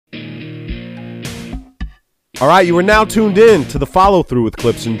All right, you are now tuned in to the Follow Through with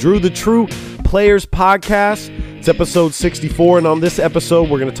Clips and Drew, the True Players Podcast. It's episode 64, and on this episode,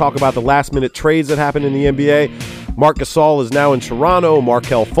 we're going to talk about the last-minute trades that happened in the NBA. Marc Gasol is now in Toronto.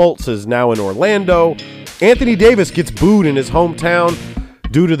 Markelle Fultz is now in Orlando. Anthony Davis gets booed in his hometown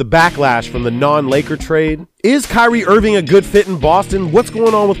due to the backlash from the non-Laker trade. Is Kyrie Irving a good fit in Boston? What's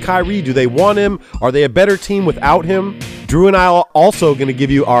going on with Kyrie? Do they want him? Are they a better team without him? Drew and I are also going to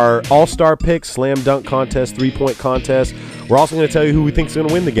give you our all-star picks, slam dunk contest, three-point contest. We're also going to tell you who we think is going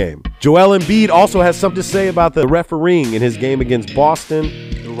to win the game. Joel Embiid also has something to say about the refereeing in his game against Boston.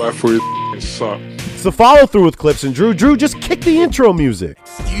 The referee suck. It's the Follow Through with Clips and Drew. Drew, just kick the intro music.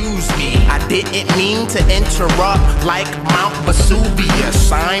 Excuse me, I didn't mean to interrupt like Mount Vesuvius.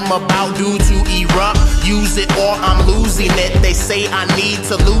 I'm about due to erupt. Use it or I'm losing it. They say I need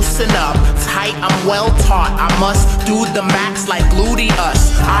to loosen up. Tight, I'm well taught. I must do the max like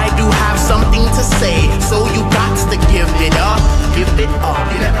gluteus. I do have something to say, so you got to give it up. Give it up.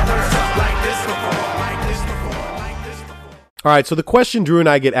 You never heard something like this before. All right, so the question Drew and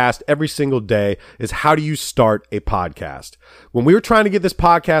I get asked every single day is, how do you start a podcast? When we were trying to get this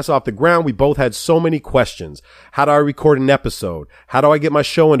podcast off the ground, we both had so many questions. How do I record an episode? How do I get my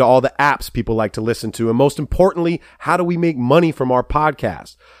show into all the apps people like to listen to? And most importantly, how do we make money from our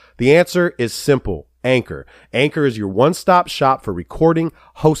podcast? The answer is simple. Anchor. Anchor is your one-stop shop for recording,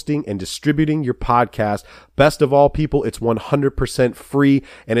 hosting, and distributing your podcast. Best of all, people, it's 100% free,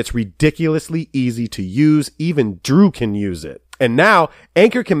 and it's ridiculously easy to use. Even Drew can use it. And now,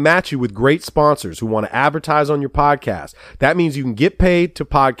 Anchor can match you with great sponsors who want to advertise on your podcast. That means you can get paid to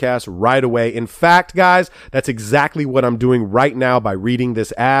podcast right away. In fact, guys, that's exactly what I'm doing right now by reading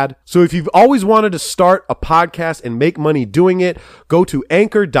this ad. So if you've always wanted to start a podcast and make money doing it, go to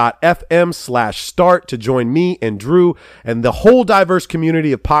anchor.fm/start to join me and Drew and the whole diverse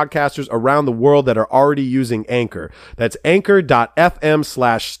community of podcasters around the world that are already using Anchor. That's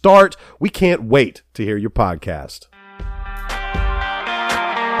anchor.fm/start. We can't wait to hear your podcast.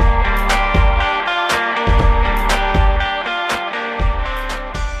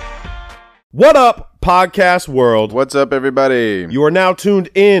 What up, podcast world? What's up, everybody? You are now tuned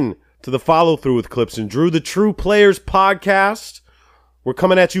in to the Follow Through with Clips and Drew, the True Players Podcast. We're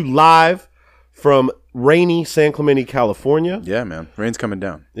coming at you live from rainy San Clemente, California. Yeah, man. Rain's coming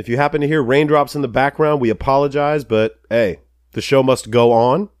down. If you happen to hear raindrops in the background, we apologize, but hey, the show must go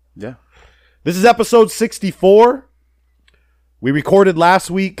on. Yeah. This is episode 64. We recorded last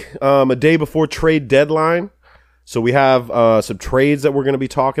week, a day before trade deadline. So we have some trades that we're going to be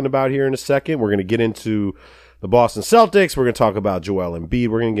talking about here in a second. We're going to get into the Boston Celtics. We're going to talk about Joel Embiid.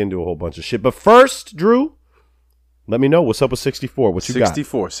 We're going to get into a whole bunch of shit. But first, Drew, let me know what's up with 64. What you got?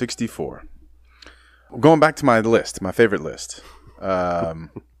 64. Going back to my list, my favorite list.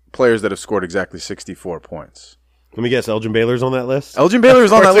 Players that have scored exactly 64 points. Let me guess, Elgin Baylor's on that list? Elgin Baylor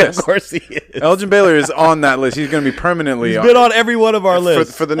is on that list. Of course he is. Elgin Baylor is on that list. He's going to be permanently He's been on every one of our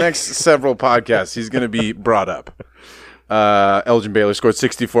lists. For the next several podcasts, he's going to be brought up. Elgin Baylor scored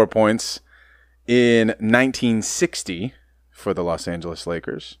 64 points in 1960 for the Los Angeles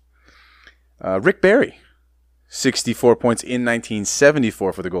Lakers. Rick Barry, 64 points in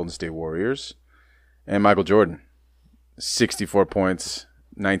 1974 for the Golden State Warriors. And Michael Jordan, 64 points,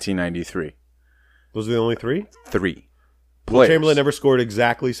 1993. Those are the only three? Three. Will Chamberlain never scored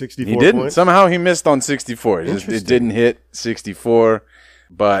exactly 64 points? He didn't. Points? Somehow he missed on 64. It didn't hit 64.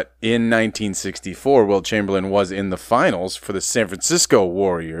 But in 1964, Will Chamberlain was in the finals for the San Francisco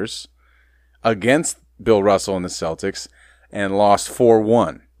Warriors against Bill Russell and the Celtics and lost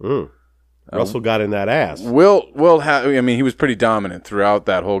 4-1. Russell got in that ass. He was pretty dominant throughout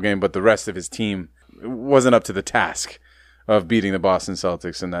that whole game, but the rest of his team wasn't up to the task of beating the Boston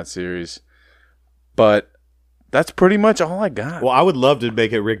Celtics in that series. But that's pretty much all I got. Well, I would love to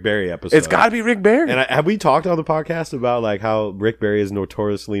make a Rick Barry episode. It's got to be Rick Barry. And have we talked on the podcast about like how Rick Barry is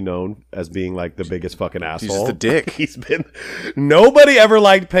notoriously known as being like the biggest fucking asshole? He's just a dick. He's been nobody ever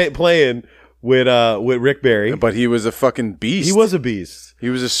liked playing with Rick Barry, but he was a fucking beast. He was a beast. He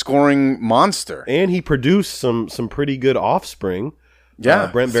was a scoring monster, and he produced some pretty good offspring.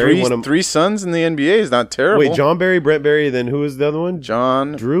 Yeah, Brent Barry, three sons in the NBA is not terrible. Wait, John Barry, Brent Barry, then who is the other one?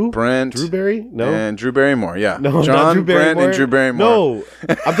 Drew Barry? No, and Drew Barrymore. Yeah, no, John, not Drew Barrymore. Brent, and Drew Barrymore. No,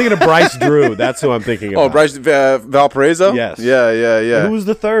 I'm thinking of Bryce Drew. That's who I'm thinking of. Oh, Bryce Valparaiso. Yes. Yeah. Who was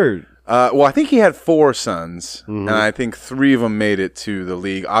the third? Well, I think he had 4 sons, and I think 3 of them made it to the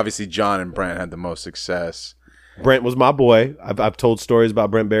league. Obviously, John and Brent had the most success. Brent was my boy. I've told stories about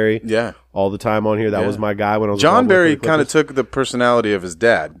Brent Barry. Yeah, all the time on here. That was my guy when I was. John Barry kind of took the personality of his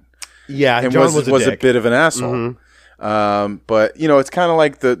dad. Yeah, and John was a bit of an asshole. But it's kind of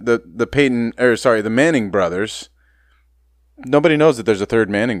like the Manning brothers. Nobody knows that there's a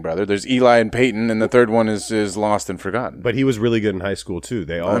third Manning brother. There's Eli and Peyton, and the third one is lost and forgotten. But he was really good in high school too.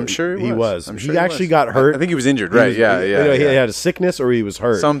 I'm sure he was. He actually got hurt. I think he was injured, right? He had a sickness or he was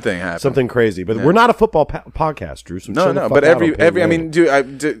hurt. Something happened. Something crazy. But we're not a football podcast, Drew. So no. But the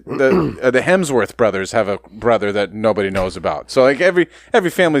Hemsworth brothers have a brother that nobody knows about. So like every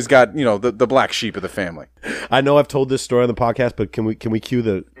family's got the black sheep of the family. I know I've told this story on the podcast, but can we cue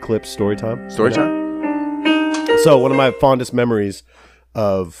the clip story time? Story time. So one of my fondest memories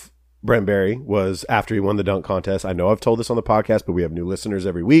of Brent Barry was after he won the dunk contest. I know I've told this on the podcast, but we have new listeners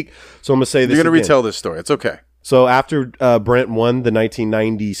every week. So I'm going to say this You're going to again. retell this story. It's okay. So after Brent won the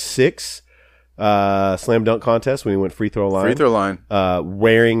 1996 slam dunk contest when he went free throw line,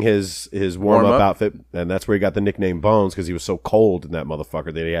 wearing his warm-up outfit, and that's where he got the nickname Bones because he was so cold in that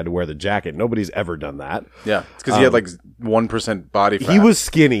motherfucker that he had to wear the jacket. Nobody's ever done that. Yeah, it's because he had like 1% body fat. He was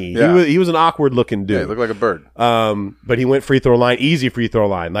skinny. Yeah. He was an awkward looking dude. Yeah, he looked like a bird. But he went free throw line, easy free throw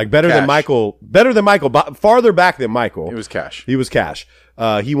line, like better than Michael, farther back than Michael. He was cash.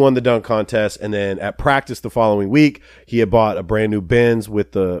 He won the dunk contest, and then at practice the following week, he had bought a brand new Benz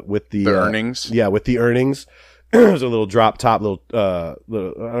with the earnings. Yeah, with the earnings. It was a little drop top, little I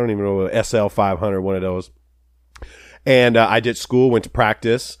don't even know, SL 500, one of those. And I ditched school, went to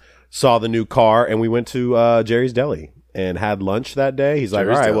practice, saw the new car, and we went to Jerry's Deli and had lunch that day. He's like,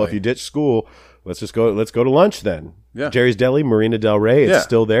 all right, well, if you ditch school, let's go to lunch then. Yeah. Jerry's Deli, Marina Del Rey. It's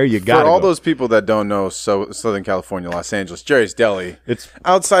still there. You got For all those people that don't know Southern California, Los Angeles, Jerry's Deli. It's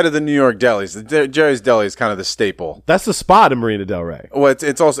outside of the New York delis. Jerry's Deli is kind of the staple. That's the spot in Marina Del Rey. Well,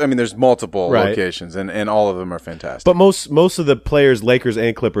 it's also, I mean, there's multiple locations, and all of them are fantastic. But most of the players, Lakers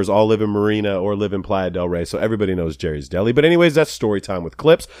and Clippers, all live in Marina or live in Playa Del Rey, so everybody knows Jerry's Deli. But anyways, that's story time with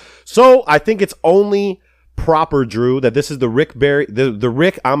clips. So I think it's only proper, Drew, that this is the Rick Barry, the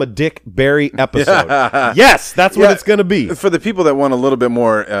Rick I'm a Dick Barry episode. Yes, that's what it's going to be. For the people that want a little bit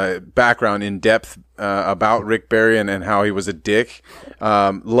more background in depth about Rick Barry and how he was a dick,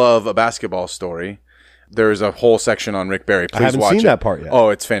 love a basketball story. There's a whole section on Rick Barry. Please I haven't watch seen that part yet. Oh,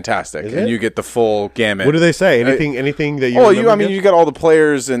 it's fantastic, and you get the full gamut. What do they say? Anything that you? Well, you got all the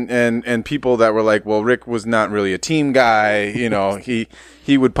players and people that were like, well, Rick was not really a team guy. You know,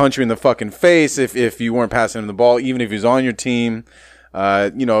 he would punch you in the fucking face if you weren't passing him the ball, even if he was on your team.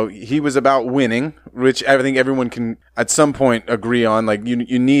 He was about winning, which I think everyone can at some point agree on. Like you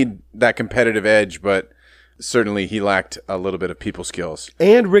need that competitive edge, but certainly he lacked a little bit of people skills.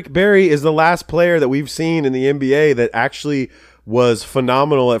 And Rick Barry is the last player that we've seen in the NBA that actually was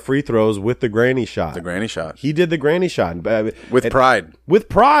phenomenal at free throws with the granny shot. The granny shot. He did the granny shot. With pride. With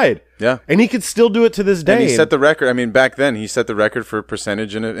pride. Yeah. And he could still do it to this day. And he set the record. I mean, back then, he set the record for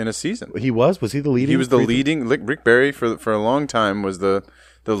percentage in a season. He was? Was he the leading? He was the leading. Rick Barry, for a long time, was the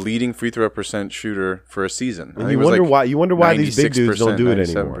leading free throw percent shooter for a season. And you wonder why these big dudes don't do it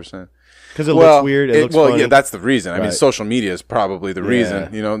anymore. Because it looks weird. It looks funny. Yeah, that's the reason. I mean, social media is probably the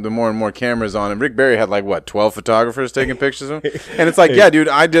reason. You know, the more and more cameras on him. Rick Barry had 12 photographers taking pictures of him, and it's like, yeah, dude,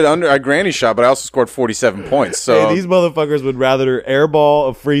 I did a granny shot, but I also scored 47 points. So these motherfuckers would rather airball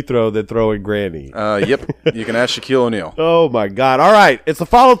a free throw than throw a granny. Yep, you can ask Shaquille O'Neal. Oh my God! All right, it's the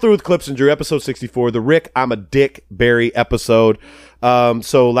follow through with Clips and Drew, episode 64, the Rick I'm a Dick Barry episode.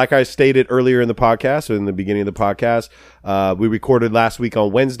 So like I stated earlier in the podcast, or in the beginning of the podcast, we recorded last week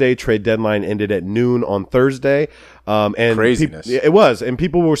on Wednesday. Trade deadline ended at noon on Thursday. And craziness. It was, and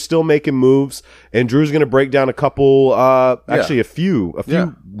people were still making moves, and Drew's going to break down a couple, actually a few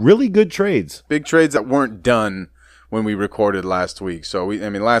really good trades. Big trades that weren't done when we recorded last week. So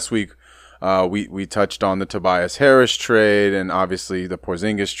last week, we touched on the Tobias Harris trade and obviously the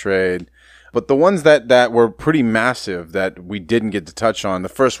Porzingis trade. But the ones that were pretty massive that we didn't get to touch on, the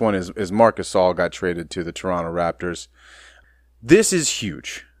first one is Marc Gasol got traded to the Toronto Raptors. This is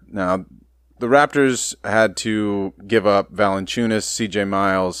huge. Now, the Raptors had to give up Valanciunas, CJ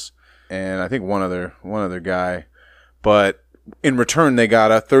Miles, and I think one other guy. But in return, they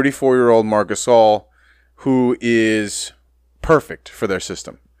got a 34-year-old Marc Gasol who is perfect for their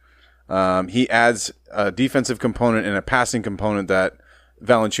system. He adds a defensive component and a passing component that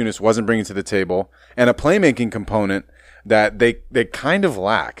Valanciunas wasn't bringing to the table, and a playmaking component that they kind of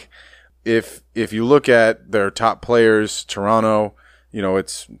lack. If you look at their top players, Toronto,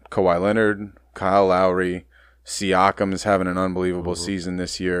 it's Kawhi Leonard, Kyle Lowry, Siakam is having an unbelievable season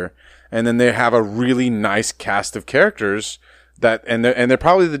this year, and then they have a really nice cast of characters and they're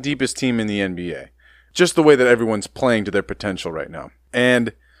probably the deepest team in the NBA. Just the way that everyone's playing to their potential right now.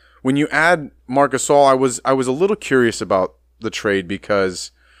 And when you add Marc Gasol, I was a little curious about the trade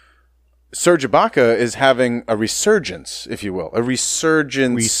because Serge Ibaka is having a resurgence, if you will, a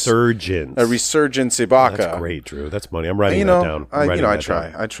resurgence Ibaka. That's great, Drew. That's money. I'm writing that down.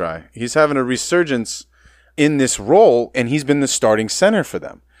 I try. He's having a resurgence in this role, and he's been the starting center for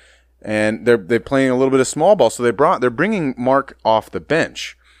them. And they're playing a little bit of small ball, so they're bringing Mark off the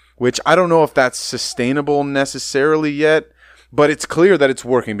bench, which I don't know if that's sustainable necessarily yet, but it's clear that it's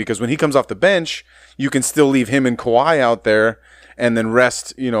working because when he comes off the bench, you can still leave him and Kawhi out there and then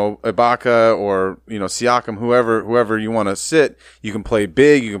rest, Ibaka or, Siakam, whoever you want to sit. You can play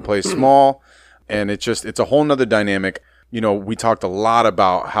big, you can play small, and it's a whole nother dynamic. We talked a lot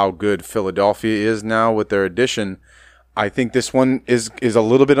about how good Philadelphia is now with their addition. I think this one is a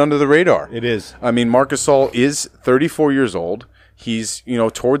little bit under the radar. It is. I mean, Marc Gasol is 34 years old. He's,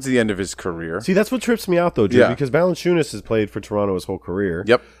 towards the end of his career. See, that's what trips me out, though, Drew, because Valanciunas has played for Toronto his whole career.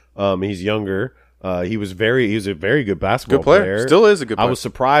 Yep. He's younger. He was a very good basketball player. Still is a good player. I was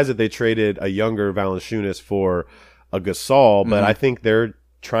surprised that they traded a younger Valanciunas for a Gasol, but I think they're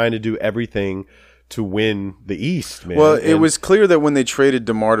trying to do everything to win the East, man. Well, it was clear that when they traded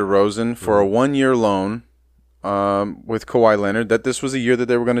DeMar DeRozan for a 1-year loan with Kawhi Leonard, that this was a year that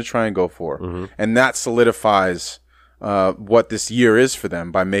they were going to try and go for. And that solidifies what this year is for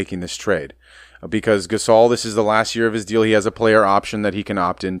them by making this trade. Because Gasol, this is the last year of his deal. He has a player option that he can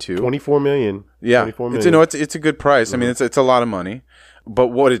opt into. $24 million. Yeah, $24 million. It's a good price. I mean, it's a lot of money. But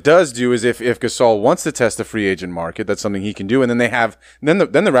what it does do is if Gasol wants to test the free agent market, that's something he can do. And then then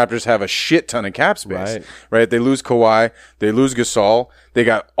the Raptors have a shit ton of cap space, right? They lose Kawhi, they lose Gasol. They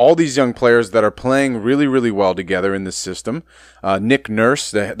got all these young players that are playing really, really well together in this system. Nick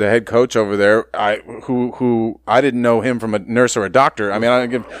Nurse, the head coach over there, who I didn't know him from a nurse or a doctor. I mean,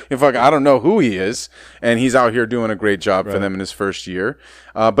 I don't know who he is, and he's out here doing a great job for them in his first year.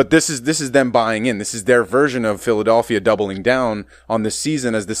 But this is them buying in. This is their version of Philadelphia doubling down on this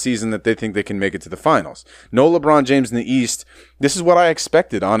season as the season that they think they can make it to the finals. No LeBron James in the East. This is what I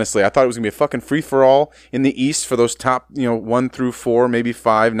expected, honestly. I thought it was going to be a fucking free-for-all in the East for those top, 1 through 4, maybe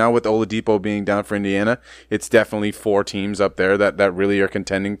 5. Now with Oladipo being down for Indiana, it's definitely 4 teams up there that really are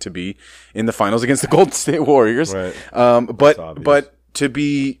contending to be in the finals against the Golden State Warriors. Right. But to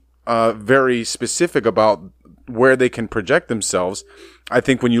be very specific about where they can project themselves, I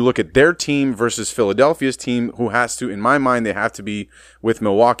think when you look at their team versus Philadelphia's team, who has to, in my mind, they have to be with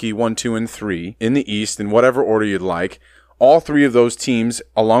Milwaukee 1, 2, and 3 in the East in whatever order you'd like. All 3 of those teams,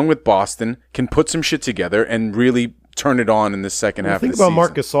 along with Boston, can put some shit together and really turn it on in the second half of the season. Think about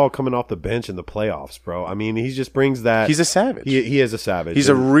Marc Gasol coming off the bench in the playoffs, bro. I mean, he just brings that. He's a savage. He is a savage. He's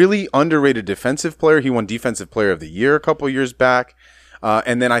a really underrated defensive player. He won Defensive Player of the Year a couple years back.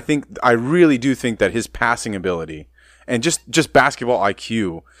 And then I really do think that his passing ability and just basketball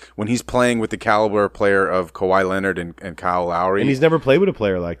IQ when he's playing with the caliber player of Kawhi Leonard and Kyle Lowry. And he's never played with a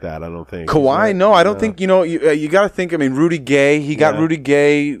player like that, I don't think. Kawhi, no, I don't think, you got to think, I mean, Rudy Gay, he got Rudy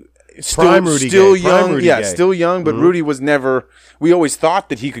Gay. Still young, but Rudy was never. We always thought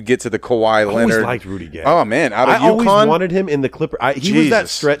that he could get to the Kawhi Leonard. I always liked Rudy Gay. Oh man, out of UConn, I always wanted him in the Clippers. He was that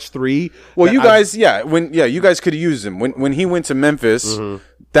stretch 3. Well, you guys could have used him when he went to Memphis.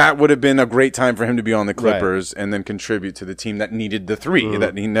 That would have been a great time for him to be on the Clippers and then contribute to the team that needed the 3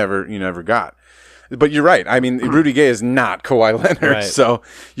 that he never got. But you're right. I mean, Rudy Gay is not Kawhi Leonard, so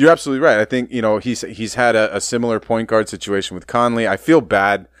you're absolutely right. I think he's had a similar point guard situation with Conley. I feel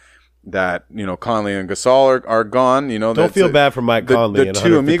bad that Conley and Gasol are gone. Don't feel bad for Mike Conley. The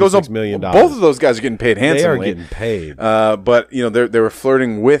two amigos, $156 million. Both of those guys are getting paid handsomely. They are getting paid. But they were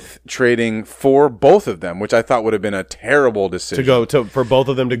flirting with trading for both of them, which I thought would have been a terrible decision for both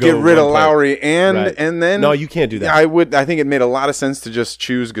of them to go get rid of Lowry and then no, you can't do that. I think it made a lot of sense to just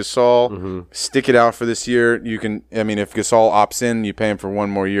choose Gasol, stick it out for this year. You can, if Gasol opts in, you pay him for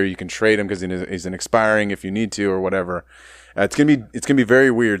 1 more year. You can trade him because he's an expiring if you need to or whatever. It's gonna be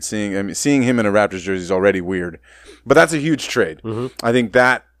very weird seeing him in a Raptors jersey is already weird, but that's a huge trade. I think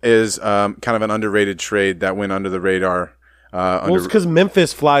that is kind of an underrated trade that went under the radar. It's because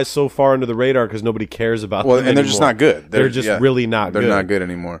Memphis flies so far under the radar because nobody cares about them and they're just not good. They're just really not good. They're not good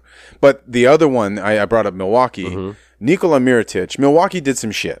anymore. But the other one I brought up, Milwaukee. Nikola Mirotic. Milwaukee did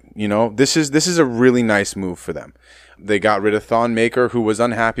some shit. This is a really nice move for them. They got rid of Thon Maker, who was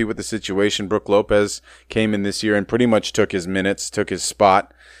unhappy with the situation. Brook Lopez came in this year and pretty much took his minutes, took his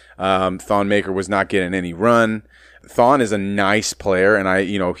spot. Thon Maker was not getting any run. Thon is a nice player,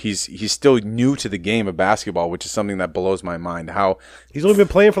 and he's still new to the game of basketball, which is something that blows my mind. How he's only been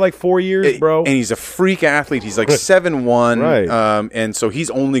playing for like 4 years, bro. And he's a freak athlete. He's like 7'1", right. And so he's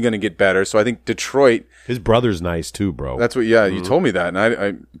only going to get better. So I think Detroit. His brother's nice too, bro. That's what. Yeah, you told me that. And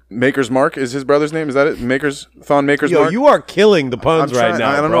I Maker's Mark is his brother's name. Is that it? Thon Maker's Mark. You are killing the puns right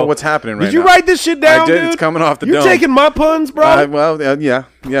now. I don't know what's happening right now. Did you write this shit down, I did. dude? It's coming off the You're dome. taking my puns, bro. Yeah.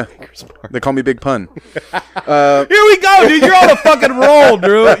 They call me Big Pun. Here we go, dude. You're on a fucking roll,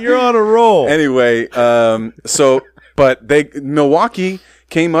 Drew. You're on a roll. Anyway, but Milwaukee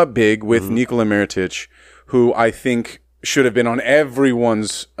came up big with Nikola Mirotic, who I think should have been on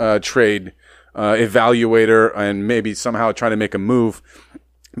everyone's trade evaluator and maybe somehow try to make a move,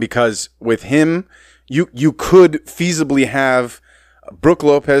 because with him, you could feasibly have Brook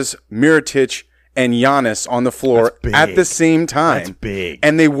Lopez, Mirotic, and Giannis on the floor at the same time. That's big.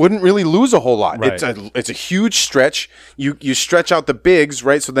 And they wouldn't really lose a whole lot. Right. It's a huge stretch. You stretch out the bigs,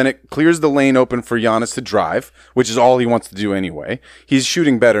 right? So then it clears the lane open for Giannis to drive, which is all he wants to do anyway. He's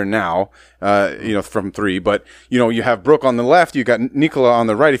shooting better now, from three. But, you have Brook on the left, you got Nikola on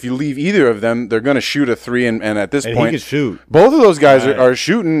the right. If you leave either of them, they're going to shoot a three. And at this point, he can shoot. Both of those guys are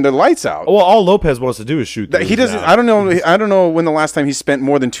shooting the lights out. Well, all Lopez wants to do is shoot. He doesn't. I don't know when the last time he spent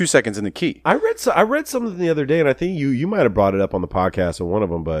more than 2 seconds in the key. I read something the other day, and I think you might have brought it up on the podcast in one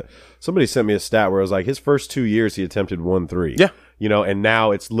of them, but somebody sent me a stat where it was like his first 2 years he attempted 1 3. Yeah. And now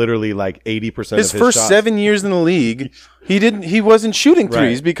it's literally like 80% of his first shots. 7 years in the league, he wasn't shooting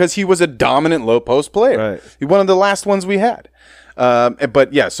threes Right. because he was a dominant low post player. Right. He one of the last ones we had.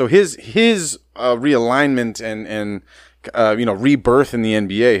 But yeah, so his realignment and rebirth in the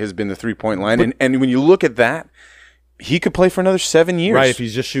NBA has been the 3-point line. And when you look at that, he could play for another 7 years. Right, if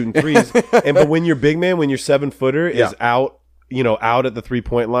he's just shooting threes. But when your big man, when your 7-footer is out at the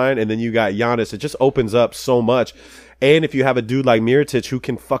 3-point line, and then you got Giannis, it just opens up so much. And if you have a dude like Mirotic who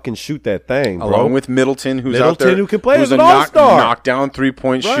can fucking shoot that thing, bro. Along with Middleton, who's out there, who can play who's as an a all-star. knockdown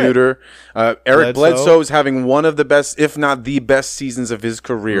 3-point Right. shooter. Eric Bledsoe is having one of the best, if not the best, seasons of his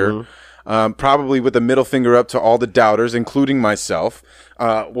career. Probably with the middle finger up to all the doubters, including myself.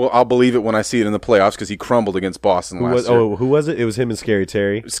 I'll believe it when I see it in the playoffs because he crumbled against Boston last year. Who was it? It was him and Scary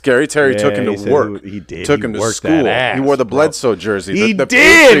Terry. Scary Terry took him to work. He did. Took He him to worked school. that ass, he wore the bro. Bledsoe jersey. He the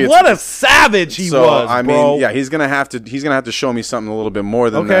did. Patriots- What a savage he was, I bro. mean, yeah, he's gonna have to show me something a little bit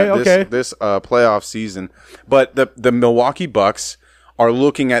more than Okay, that this playoff season. But the Milwaukee Bucks are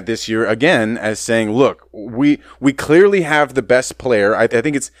looking at this year again as saying, look, we clearly have the best player. I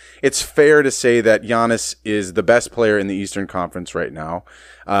think it's fair to say that Giannis is the best player in the Eastern Conference right now.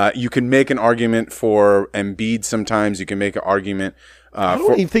 You can make an argument for Embiid sometimes. You can make an argument I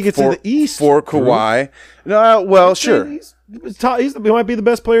don't even think it's in the East for Kawhi. No, well, sure. He might be the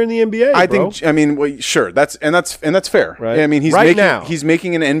best player in the NBA. I bro. think. I mean, well, sure. That's fair. Right. I mean, Right now. he's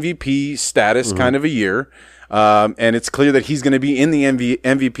making an MVP status kind of a year, and it's clear that he's going to be in the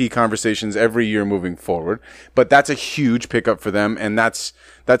MVP conversations every year moving forward. But that's a huge pickup for them, and that's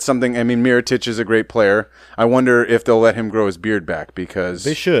something. I mean, Mirotic is a great player. I wonder if they'll let him grow his beard back because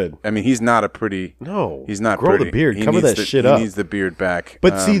They should. I mean, he's not a pretty. No, he's not grow pretty. the beard. He Cover needs that shit up. He needs the beard back.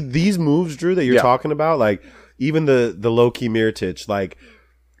 But see, these moves, Drew, that you're Yeah. talking about, like even the low key Mirotic, like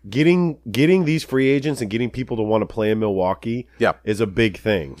getting these free agents and getting people to want to play in Milwaukee, is a big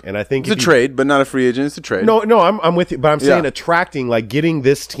thing. And I think it's a trade, but not a free agent. It's a trade. No, I'm with you, but I'm saying Yeah. attracting, like getting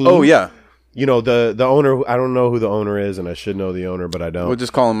this team. Oh yeah. The owner. I don't know who the owner is, and I should know the owner, but I don't. We'll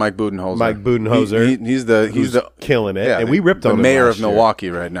just call him Mike Budenholzer. Mike Budenholzer. He's the killing it, yeah, and we ripped on the him mayor last of year. Milwaukee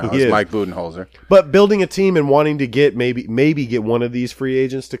right now. He Is is. Mike Budenholzer. But building a team and wanting to get maybe get one of these free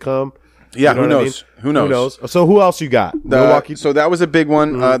agents to come. Yeah, You know who what I knows? mean? Who knows? So who else you got? Milwaukee. So that was a big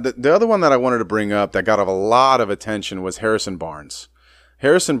one. The other one that I wanted to bring up that got a lot of attention was Harrison Barnes.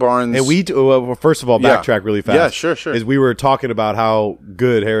 Harrison Barnes. And well, first of all, backtrack really fast. Yeah, sure. Is we were talking about how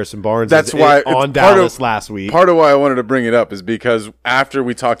good Harrison Barnes That's is why on part Dallas of- last week. Part of why I wanted to bring it up is because after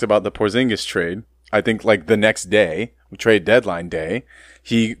we talked about the Porzingis trade, I think like the next day, trade deadline day,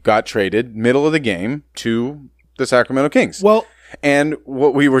 he got traded middle of the game to the Sacramento Kings. Well, and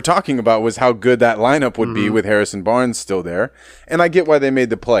what we were talking about was how good that lineup would be with Harrison Barnes still there. And I get why they made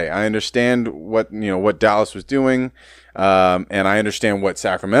the play. I understand what Dallas was doing. And I understand what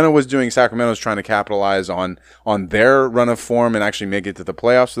Sacramento was doing. Sacramento's trying to capitalize on their run of form and actually make it to the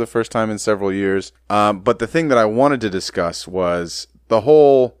playoffs for the first time in several years. But the thing that I wanted to discuss was the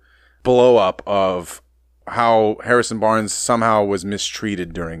whole blow up of how Harrison Barnes somehow was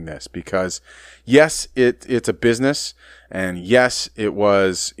mistreated during this, because yes, it's a business, and yes, it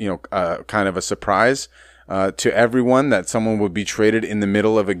was kind of a surprise, to everyone that someone would be traded in the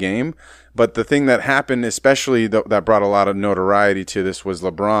middle of a game. But the thing that happened, especially that brought a lot of notoriety to this, was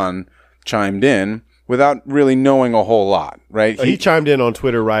LeBron chimed in without really knowing a whole lot, right? He chimed in on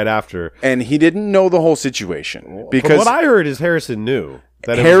Twitter right after. And he didn't know the whole situation. Because From what I heard is Harrison knew.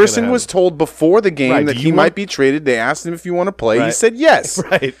 That Harrison was told before the game that do he you might want- be traded. They asked him if you want to play. He Right. said yes.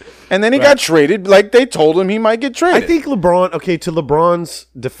 Right. And then he got traded like they told him he might get traded. I think LeBron, okay, to LeBron's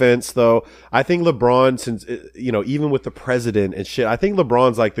defense, though, I think LeBron, since, even with the president and shit, I think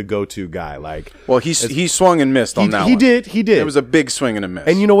LeBron's like the go-to guy. Like, Well, he swung and missed on that he one. did. It was a big swing and a miss.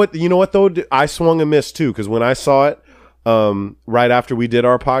 And you know what though? I swung and missed too, because when I saw it, right after we did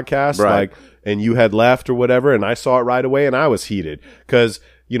our podcast, Right. and you had left or whatever, and I saw it right away, and I was heated because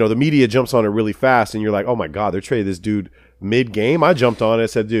the media jumps on it really fast, and you're like, oh my god, they're trading this dude mid-game. I jumped on it and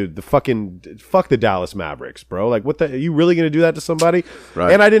said, dude, fuck the Dallas Mavericks, bro. Like, what are you really gonna do that to somebody?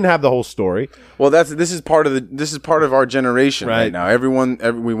 Right. And I didn't have the whole story. Well, this is part of our generation right now. We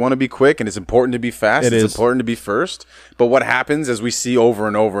want to be quick, and it's important to be fast. It's important to be first. But what happens, as we see over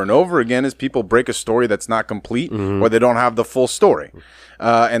and over and over again, is people break a story that's not complete, or they don't have the full story,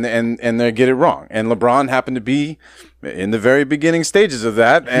 and they get it wrong. And LeBron happened to be in the very beginning stages of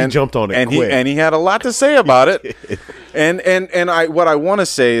that, and he jumped on it quick. and he had a lot to say about it. What I want to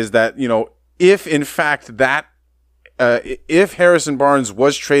say is that if in fact that if Harrison Barnes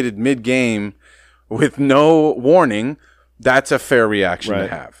was traded mid-game with no warning, that's a fair reaction to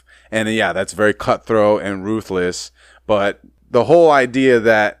have. And yeah, that's very cutthroat and ruthless. But the whole idea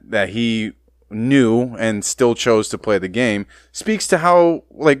that he knew and still chose to play the game speaks to how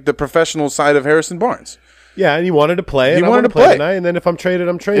the professional side of Harrison Barnes. Yeah, and he wanted to play. He wanted to play tonight, and then if I'm traded,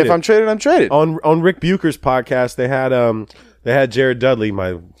 I'm traded. If I'm traded, I'm traded. On Rick Bucher's podcast, they had Jared Dudley. We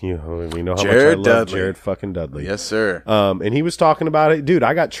know how much I love Jared fucking Dudley. Yes, sir. And he was talking about it, dude.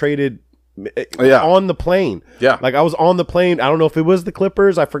 I got traded. Yeah. On the plane. Yeah. Like I was on the plane. I don't know if it was the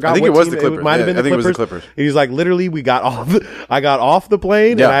Clippers. I forgot. I think what it was team. the Clippers. It might have been I the think Clippers. it was the Clippers. He's like, literally, I got off the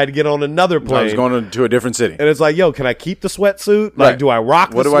plane and I had to get on another plane. I was going to a different city. And it's like, yo, can I keep the sweatsuit? Like, do I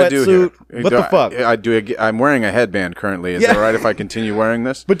rock what the do I do sweatsuit? here? What the fuck? I'm wearing a headband currently. Is it all right if I continue wearing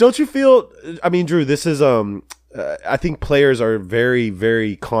this? But don't you feel? I mean, Drew, this is I think players are very,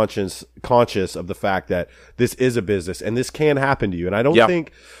 very conscious of the fact that this is a business and this can happen to you. And I don't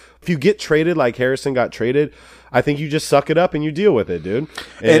think if you get traded like Harrison got traded, I think you just suck it up and you deal with it, dude.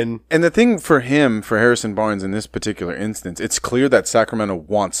 And the thing for Harrison Barnes in this particular instance, it's clear that Sacramento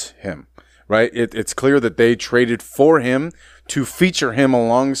wants him, right? It's clear that they traded for him to feature him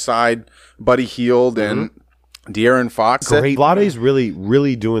alongside Buddy Hield and De'Aaron Fox. Great. Vlade's really,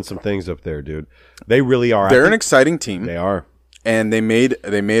 really doing some things up there, dude. They really are. They're an exciting team. They are. And they made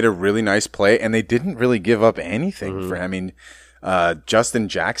a really nice play, and they didn't really give up anything for him. I mean, Justin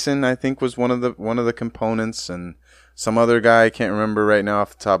Jackson, I think, was one of the components, and some other guy I can't remember right now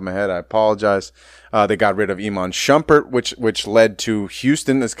off the top of my head. I apologize. They got rid of Iman Shumpert, which led to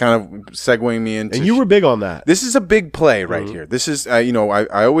Houston. That's kind of segueing me into. And you were big on that. This is a big play right here. This is I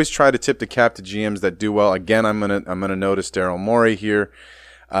always try to tip the cap to GMs that do well. Again, I'm gonna notice Daryl Morey here.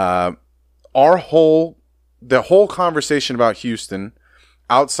 The whole conversation about Houston,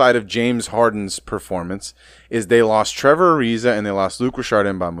 outside of James Harden's performance, is they lost Trevor Ariza and they lost Luc Richard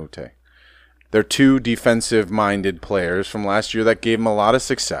Mbamute. They're two defensive-minded players from last year that gave them a lot of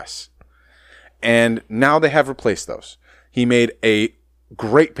success. And now they have replaced those. He made a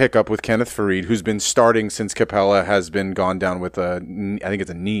great pickup with Kenneth Faried, who's been starting since Capella has been gone down with I think it's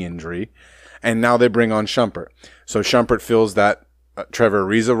a knee injury. And now they bring on Shumpert. So Shumpert fills that Trevor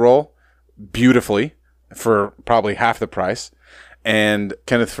Ariza role beautifully for probably half the price. And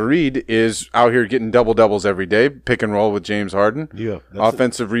Kenneth Faried is out here getting double-doubles every day, pick and roll with James Harden. Yeah,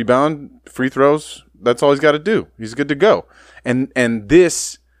 offensive rebound, free throws, that's all he's got to do. He's good to go. And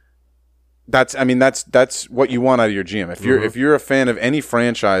that's what you want out of your GM. If you're a fan of any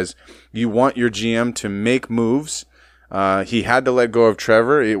franchise, you want your GM to make moves. He had to let go of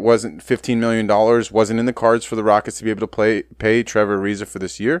Trevor. It wasn't $15 million, wasn't in the cards for the Rockets to be able to pay Trevor Ariza for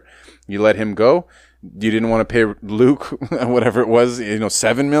this year. You let him go. You didn't want to pay Luke, whatever it was,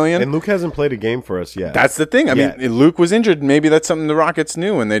 $7 million. And Luke hasn't played a game for us yet. That's the thing. I mean, Luke was injured. Maybe that's something the Rockets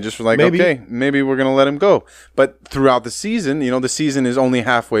knew, and they just were like, okay, maybe we're going to let him go. But throughout the season, the season is only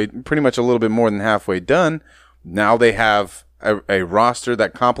pretty much a little bit more than halfway done. Now they have a roster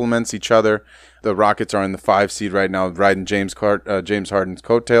that complements each other. The Rockets are in the 5 seed right now, riding James Harden's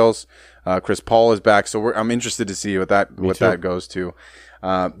coattails. Chris Paul is back, so I'm interested to see what that goes to.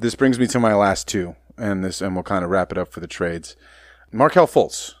 This brings me to my last two. And we'll kind of wrap it up for the trades. Markelle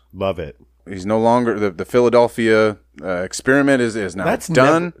Fultz. Love it. He's no longer the Philadelphia experiment is now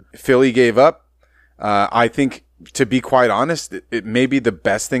done. Philly gave up. I think, to be quite honest, it may be the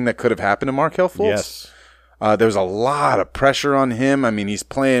best thing that could have happened to Markelle Fultz. Yes. There's a lot of pressure on him. I mean, he's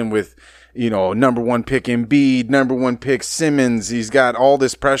playing with, number 1 pick Embiid, number 1 pick Simmons. He's got all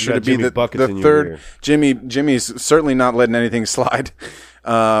this pressure to be the third. Jimmy's certainly not letting anything slide.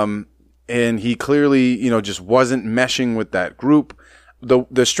 And he clearly, just wasn't meshing with that group.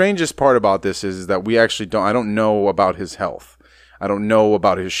 The strangest part about this is that I don't know about his health. I don't know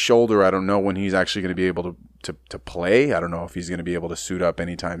about his shoulder. I don't know when he's actually going to be able to play. I don't know if he's going to be able to suit up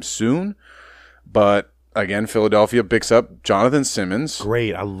anytime soon. But again, Philadelphia picks up Jonathan Simmons.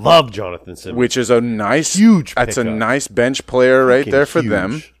 Great. I love Jonathan Simmons. Which is a nice, huge that's pickup. a nice bench player right there for huge.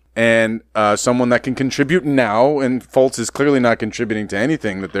 them. And someone that can contribute now. And Fultz is clearly not contributing to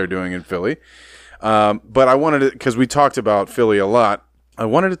anything that they're doing in Philly. But I wanted to, because we talked about Philly a lot, I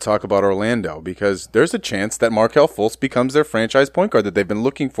wanted to talk about Orlando because there's a chance that Markelle Fultz becomes their franchise point guard that they've been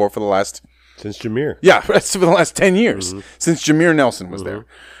looking for the last... Since Jameer. Yeah, for the last 10 years, since Jameer Nelson was there.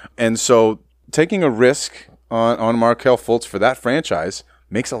 And so taking a risk on Markelle Fultz for that franchise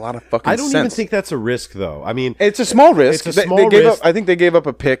makes a lot of fucking sense. I don't even think that's a risk, though. I mean... It's a small risk. It's a small risk. I think they gave up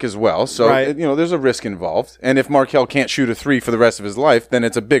a pick as well. So, right. There's a risk involved. And if Markelle can't shoot a 3 for the rest of his life, then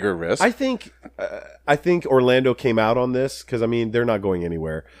it's a bigger risk. I think Orlando came out on this because, they're not going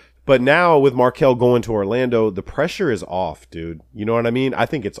anywhere. But now with Markelle going to Orlando, the pressure is off, dude. You know what I mean? I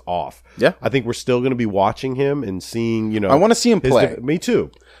think it's off. Yeah. I think we're still going to be watching him and seeing, I want to see him play. Me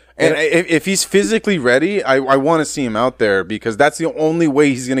too. And if he's physically ready, I want to see him out there because that's the only way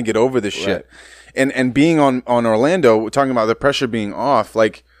he's going to get over this shit. And being on Orlando, we're talking about the pressure being off,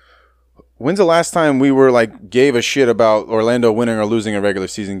 like, when's the last time we were gave a shit about Orlando winning or losing a regular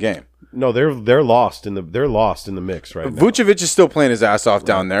season game? No, they're lost in the mix right now. Vucevic is still playing his ass off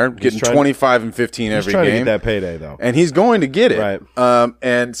down there, getting 25 and 15 every game. He's trying to get that payday though, and he's going to get it. Right.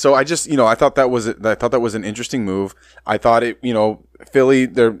 And so I just, I thought that was an interesting move. I thought it, Philly,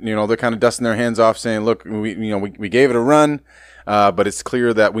 they're kind of dusting their hands off, saying, look, we gave it a run. But it's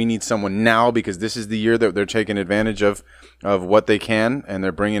clear that we need someone now because this is the year that they're taking advantage of what they can, and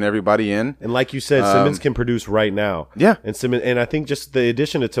they're bringing everybody in. And like you said, Simmons can produce right now. Yeah. And I think just the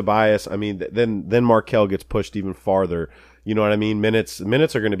addition of Tobias, then Markelle gets pushed even farther. You know what I mean? Minutes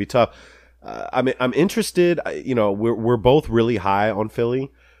are going to be tough. I'm interested. We're both really high on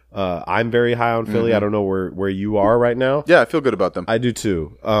Philly. I'm very high on Philly. I don't know where you are right now. Yeah, I feel good about them. I do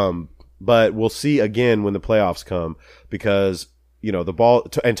too. But we'll see again when the playoffs come because, the ball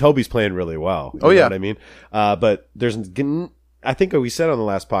and Toby's playing really well. You know what I mean? But I think we said on the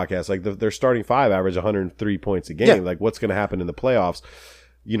last podcast, their starting 5 average 103 points a game. Yeah. What's going to happen in the playoffs?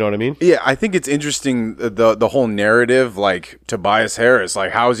 You know what I mean? Yeah, I think it's interesting, the whole narrative, Tobias Harris,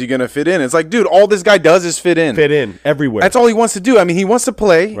 how is he going to fit in? It's dude, all this guy does is fit in. Fit in everywhere. That's all he wants to do. He wants to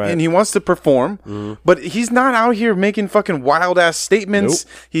play and he wants to perform, but he's not out here making fucking wild-ass statements.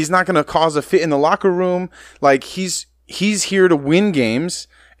 Nope. He's not going to cause a fit in the locker room. He's here to win games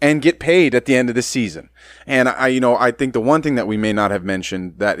and get paid at the end of the season. And I think the one thing that we may not have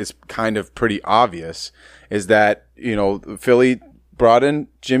mentioned that is kind of pretty obvious is that, Philly brought in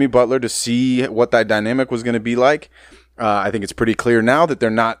Jimmy Butler to see what that dynamic was going to be like. I think it's pretty clear now that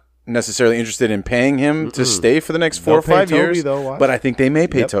they're not necessarily interested in paying him to stay for the next 4 or 5 years. Though, but I think they may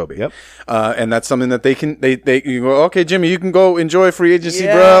pay Toby. Yep. And that's something that you go, okay, Jimmy, you can go enjoy free agency,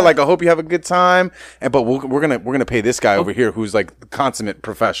 bro. I hope you have a good time. But we're gonna pay this guy over here who's consummate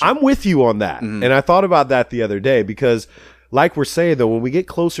professional. I'm with you on that, and I thought about that the other day because, like we're saying though, when we get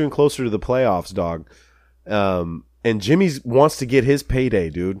closer and closer to the playoffs, dog. And Jimmy wants to get his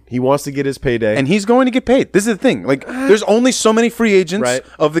payday, dude. He wants to get his payday. And he's going to get paid. This is the thing. There's only so many free agents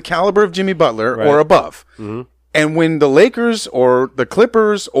of the caliber of Jimmy Butler or above. Mm-hmm. And when the Lakers or the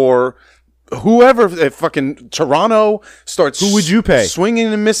Clippers or whoever, fucking Toronto starts who would you pay? Swinging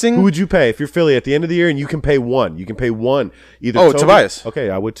and missing. Who would you pay if you're Philly at the end of the year and you can pay one? You can pay one. Either Tobias.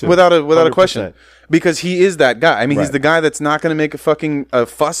 Okay, I would too. Without a question. Because he is that guy. He's the guy that's not going to make a fucking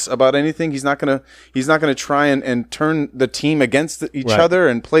fuss about anything. He's not going to try and turn the team against each other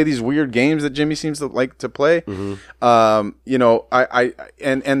and play these weird games that Jimmy seems to like to play. Mm-hmm.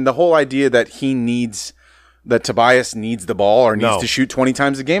 And the whole idea that Tobias needs the ball or needs to shoot 20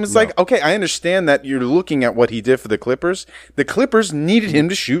 times a game. It's okay, I understand that you're looking at what he did for the Clippers. The Clippers needed him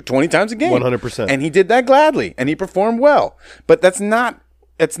to shoot 20 times a game. 100%. And he did that gladly, and he performed well. But that's not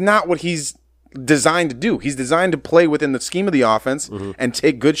what he's designed to do. He's designed to play within the scheme of the offense and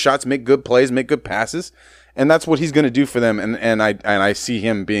take good shots, make good plays, make good passes. And that's what he's going to do for them. And I see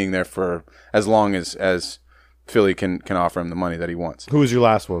him being there for as long as Philly can offer him the money that he wants. Who was your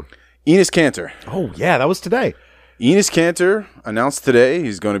last one? Enes Kanter. Oh, yeah, that was today. Enes Kanter announced today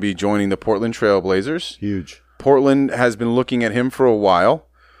he's going to be joining the Portland Trail Blazers. Huge. Portland has been looking at him for a while.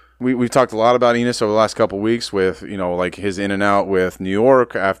 We've talked a lot about Enes over the last couple of weeks with, like his in and out with New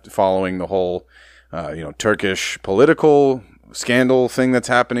York after following the whole, Turkish political scandal thing that's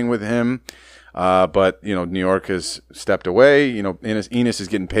happening with him. But New York has stepped away. Enes is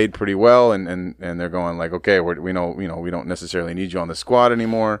getting paid pretty well, and they're going like, okay, we know we don't necessarily need you on the squad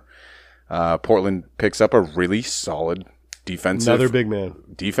anymore. Portland picks up a really solid Another big man,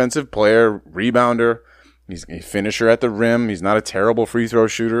 defensive player, rebounder. He's a finisher at the rim. He's not a terrible free throw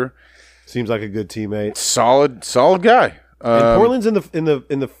shooter. Seems like a good teammate. Solid guy. And Portland's in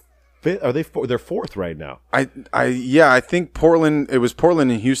the fifth. Are they? They're fourth right now. I think Portland. It was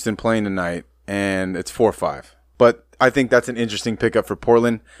Portland and Houston playing tonight, and it's 4-5. But I think that's an interesting pickup for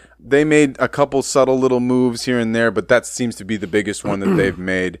Portland. They made a couple subtle little moves here and there, but that seems to be the biggest one that they've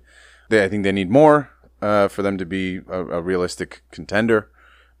made. I think they need more for them to be a realistic contender.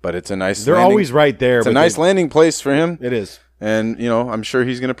 But it's a nice. They're always right there. It's a nice landing place for him. It is, and I'm sure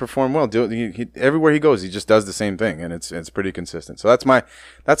he's going to perform well. Everywhere he goes, he just does the same thing, and it's pretty consistent. So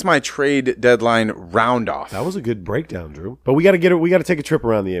that's my trade deadline round off. That was a good breakdown, Drew. But we got to take a trip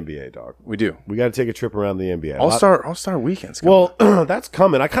around the NBA, dog. We do. We got to take a trip around the NBA. All-Star weekends. Well, that's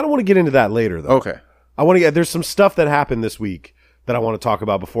coming. I kind of want to get into that later, though. Okay. I want to get. There's some stuff that happened this week that I want to talk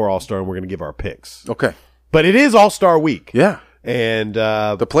about before All-Star, and we're going to give our picks. Okay. But it is All-Star week. Yeah. And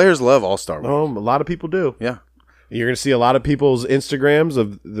the players love All-Star week. A lot of people do. Yeah. You're going to see a lot of people's Instagrams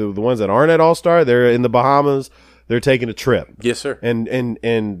of the ones that aren't at All-Star. They're in the Bahamas. They're taking a trip. Yes, sir.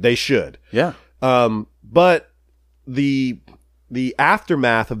 And they should. Yeah. But the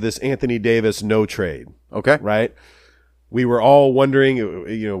aftermath of this Anthony Davis no trade. Okay. Right? We were all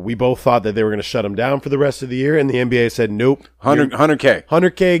wondering, we both thought that they were going to shut him down for the rest of the year, and the NBA said, nope. 100K.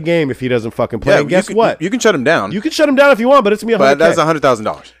 100K a game if he doesn't fucking play. And guess what? You can shut him down. You can shut him down if you want, but it's going to be 100K. But that's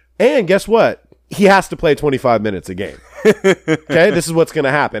 $100,000. And guess what? He has to play 25 minutes a game. Okay? This is what's going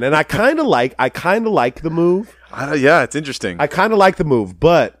to happen. And I kind of like the move. Yeah, it's interesting. I kind of like the move,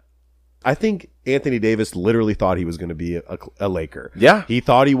 but I think Anthony Davis literally thought he was going to be a Laker. Yeah. He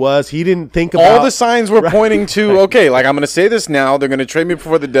thought he was. He didn't think about... All the signs were pointing to, okay, like I'm going to say this now. They're going to trade me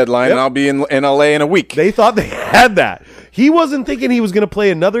before the deadline, and I'll be in LA in a week. They thought they had that. He wasn't thinking he was going to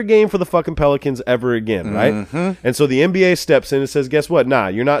play another game for the fucking Pelicans ever again, right? Mm-hmm. And so the NBA steps in and says, guess what? Nah,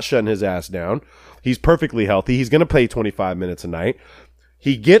 you're not shutting his ass down. He's perfectly healthy. He's going to play 25 minutes a night.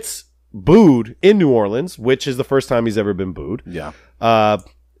 He gets booed in New Orleans, which is the first time he's ever been booed. Yeah.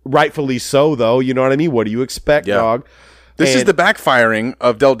 Rightfully so, though. You know what I mean? What do you expect, dog? This is the backfiring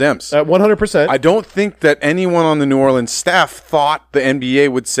of Dell Demps. 100%. I don't think that anyone on the New Orleans staff thought the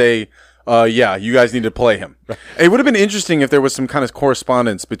NBA would say, yeah, you guys need to play him. It would have been interesting if there was some kind of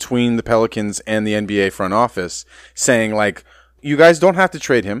correspondence between the Pelicans and the NBA front office saying, like, you guys don't have to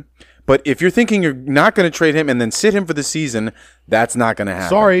trade him. But if you're thinking you're not going to trade him and then sit him for the season, that's not going to happen.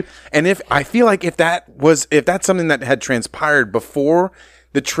 Sorry. And I feel like if that's something that had transpired before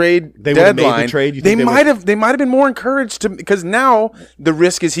the trade deadline, made the trade, they might have been more encouraged to, because now the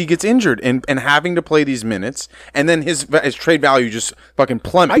risk is he gets injured and having to play these minutes, and then his trade value just fucking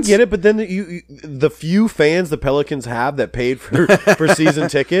plummets. I get it, but then the few fans the Pelicans have that paid for season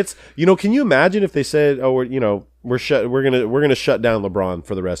tickets, can you imagine if they said, oh, we're gonna shut down LeBron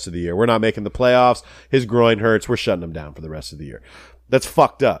for the rest of the year. We're not making the playoffs. His groin hurts. We're shutting him down for the rest of the year. That's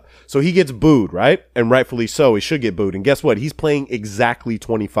fucked up. So he gets booed, right? And rightfully so. He should get booed. And guess what? He's playing exactly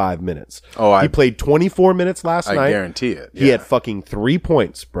 25 minutes. He played 24 minutes last night. I guarantee it. He had fucking 3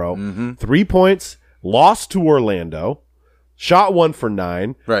 points, bro. Mm-hmm. 3 points. Lost to Orlando. Shot 1 for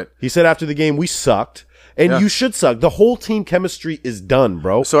 9. Right. He said after the game, we sucked. And you should suck. The whole team chemistry is done,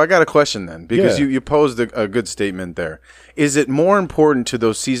 bro. So I got a question then, because you posed a good statement there. Is it more important to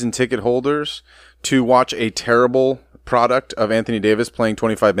those season ticket holders to watch a terrible product of Anthony Davis playing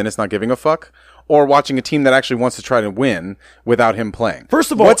 25 minutes, not giving a fuck, or watching a team that actually wants to try to win without him playing?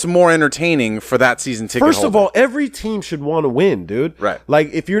 First of all, what's more entertaining for that season ticket holder? First of all, every team should want to win, dude. Right. Like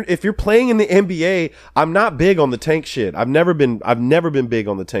if you're playing in the NBA, I'm not big on the tank shit. I've never been big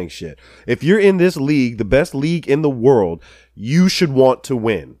on the tank shit. If you're in this league, the best league in the world, you should want to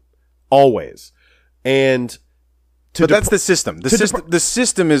win. Always. And but that's the system. The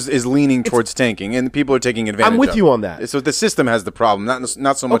system is leaning towards tanking, and people are taking advantage. I'm with you on that. So the system has the problem,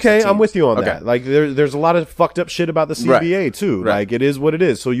 not so much. Okay, I'm with you on that. Like there's a lot of fucked up shit about the CBA too. Right. Like it is what it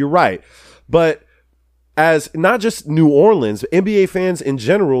is. So you're right, but as not just New Orleans, NBA fans in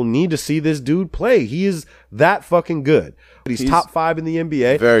general need to see this dude play. He is that fucking good. He's top 5 in the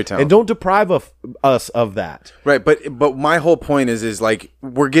NBA. Very talented. And don't deprive us of that. Right, but my whole point is like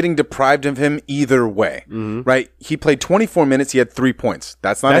we're getting deprived of him either way, right? He played 24 minutes. He had 3 points.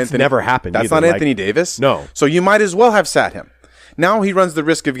 That's never happened. That's either. not Anthony Davis. No. So you might as well have sat him. Now he runs the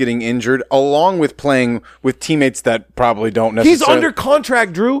risk of getting injured, along with playing with teammates that probably don't necessarily. He's under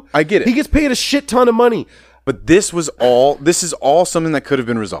contract, Drew. I get it. He gets paid a shit ton of money. But this is all something that could have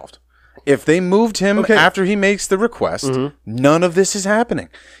been resolved. If they moved him after he makes the request, none of this is happening.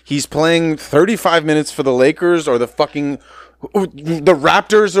 He's playing 35 minutes for the Lakers or the Raptors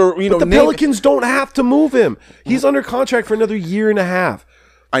or, But the Pelicans don't have to move him. He's under contract for another year and a half.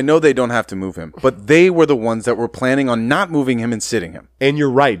 I know they don't have to move him, but they were the ones that were planning on not moving him and sitting him. And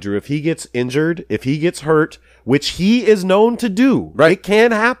you're right, Drew. If he gets injured, if he gets hurt, which he is known to do, right. It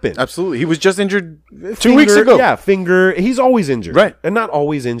can happen. Absolutely. He was just injured 2 weeks ago. Yeah, he's always injured. Right. And not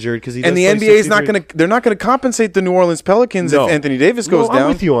always injured because he and the NBA is not going to, they're not going to compensate the New Orleans Pelicans if Anthony Davis goes down. I'm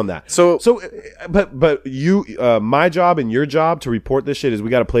with you on that. But you, my job and your job to report this shit is we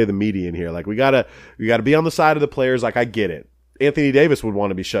got to play the media in here. Like we got to be on the side of the players. Like I get it. Anthony Davis would want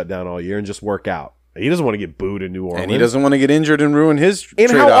to be shut down all year and just work out. He doesn't want to get booed in New Orleans. And he doesn't want to get injured and ruin his And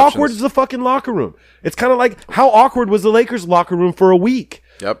trade how options. awkward is the fucking locker room? It's kind of like how awkward was the Lakers locker room for a week.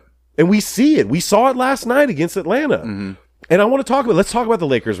 Yep. And we see it. We saw it last night against Atlanta. And let's talk about the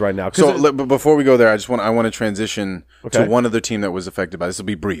Lakers right now. So but before we go there, I want to transition to one other team that was affected by this. Will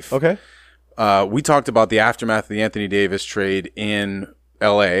be brief. Okay. We talked about the aftermath of the Anthony Davis trade in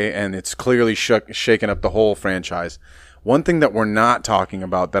LA, and it's clearly shaken up the whole franchise. One thing that we're not talking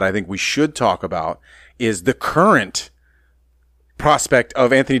about that I think we should talk about is the current prospect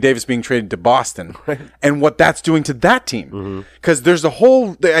of Anthony Davis being traded to Boston and what that's doing to that team. Because there's a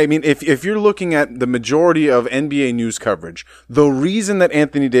whole, I mean, if you're looking at the majority of NBA news coverage, the reason that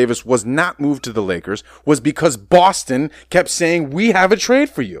Anthony Davis was not moved to the Lakers was because Boston kept saying, we have a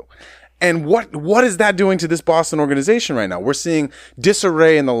trade for you. And what is that doing to this Boston organization right now? We're seeing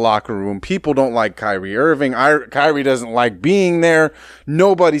disarray in the locker room. People don't like Kyrie Irving. Kyrie doesn't like being there.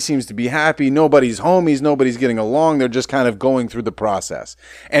 Nobody seems to be happy. Nobody's homies. Nobody's getting along. They're just kind of going through the process.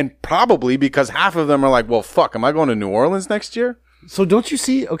 And probably because half of them are like, well, fuck, am I going to New Orleans next year? So don't you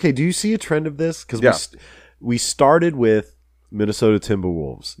see, do you see a trend of this? Because we started with Minnesota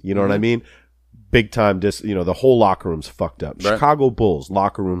Timberwolves. You know what I mean? Big time, the whole locker room's fucked up. Right. Chicago Bulls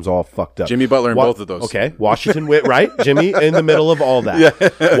locker room's all fucked up. Jimmy Butler in both of those. Okay, Washington, right? Jimmy in the middle of all that.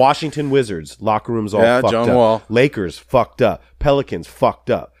 Yeah. Washington Wizards locker room's all fucked John up. Wall. Lakers fucked up. Pelicans fucked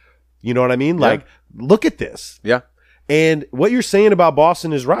up. You know what I mean? Like, look at this. Yeah. And what you're saying about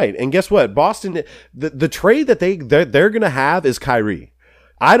Boston is right. And guess what? Boston, the trade that they're going to have is Kyrie.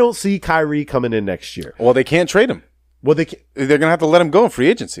 I don't see Kyrie coming in next year. Well, they can't trade him. Well, they're going to have to let him go in free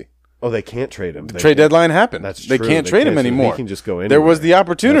agency. Oh, they can't trade him. The trade deadline happened. That's true. They can't trade him anymore. He can just go anywhere. There was the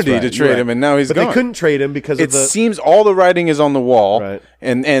opportunity to trade him, and now he's gone. But they couldn't trade him because it seems all the writing is on the wall. Right.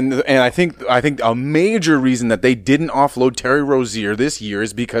 And I think a major reason that they didn't offload Terry Rozier this year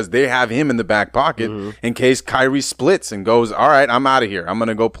is because they have him in the back pocket in case Kyrie splits and goes, all right, I'm out of here. I'm going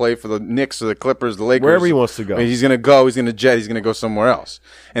to go play for the Knicks or the Clippers, the Lakers. Wherever he wants to go. I mean, he's going to go. He's going to jet. He's going to go somewhere else.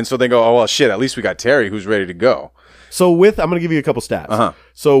 And so they go, oh, well, shit, at least we got Terry who's ready to go. So I'm going to give you a couple stats.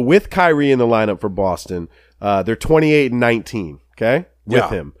 So with Kyrie in the lineup for Boston, they're 28-19. Okay, with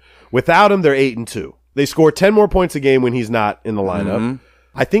him. Without him, they're 8-2. They score 10 more points a game when he's not in the lineup.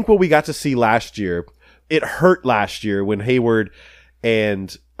 I think what we got to see last year, it hurt last year when Hayward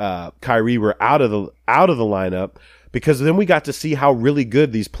and Kyrie were out of the lineup, because then we got to see how really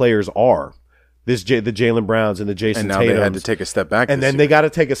good these players are. The Jaylen Browns and the Jason Tatums. And now they had to take a step back. And then they got to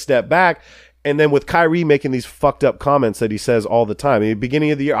take a step back. And then with Kyrie making these fucked up comments that he says all the time. In the beginning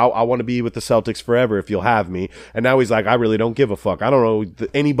of the year, I want to be with the Celtics forever if you'll have me. And now he's like, I really don't give a fuck. I don't know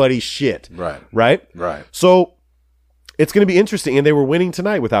anybody's shit. Right? So it's going to be interesting. And they were winning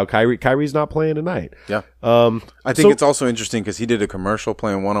tonight without Kyrie. Kyrie's not playing tonight. Yeah. I think it's also interesting because he did a commercial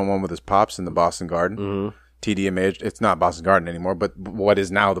playing one-on-one with his pops in the Boston Garden. TD it's not Boston Garden anymore, but what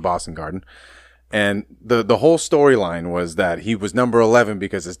is now the Boston Garden. And the whole storyline was that he was number 11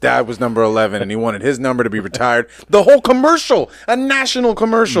 because his dad was number 11 and he wanted his number to be retired. The whole commercial, a national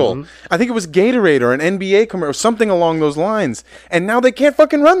commercial. I think it was Gatorade or an NBA commercial, something along those lines. And now they can't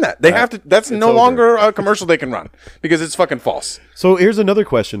fucking run that. They have to, that's no longer a commercial they can run because it's fucking false. So here's another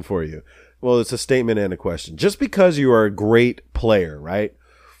question for you. Well, it's a statement and a question. Just because you are a great player, right?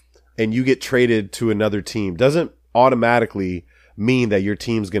 And you get traded to another team doesn't automatically mean that your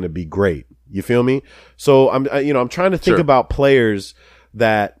team's going to be great. You feel me? So I'm trying to think about players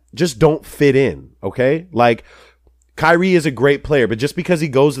that just don't fit in. Okay. Like Kyrie is a great player, but just because he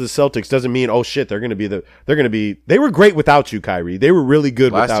goes to the Celtics doesn't mean, oh shit, they were great without you, Kyrie. They were really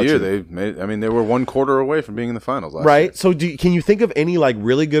good without you. They were one quarter away from being in the finals last year. Right. So can you think of any like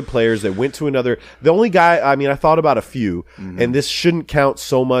really good players that went to another? The only guy, I mean, I thought about a few, and this shouldn't count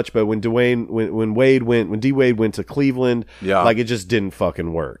so much, but when D Wade went to Cleveland, like it just didn't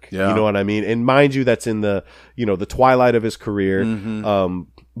fucking work. Yeah. You know what I mean? And mind you, that's in the twilight of his career.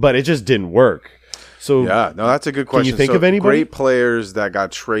 But it just didn't work. So that's a good question. Can you think of anybody? Great players that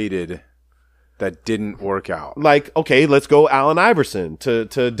got traded that didn't work out. Like, okay, let's go Allen Iverson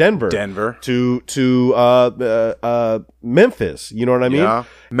to Denver. To Memphis. You know what I mean? Yeah.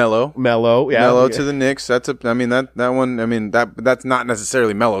 Melo. Yeah. Melo to the Knicks. That's not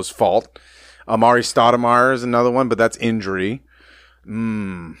necessarily Melo's fault. Amari Stoudemire is another one, but that's injury.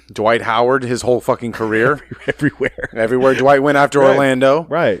 Dwight Howard, his whole fucking career. Everywhere Dwight went after Orlando.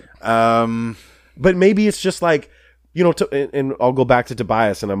 Right. But maybe it's just like, and I'll go back to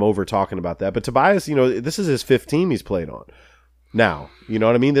Tobias, and I'm over talking about that. But Tobias, this is his 5th team he's played on. Now, you know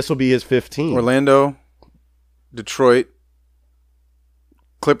what I mean? This will be his 5th team. Orlando, Detroit,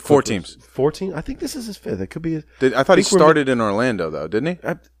 4 teams. 14? I think this is his 5th. It could be. I thought he started in Orlando, though, didn't he?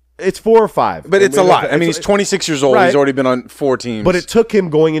 It's 4 or 5. But it's a lot. I mean, he's 26 years old. Right. He's already been on 4 teams. But it took him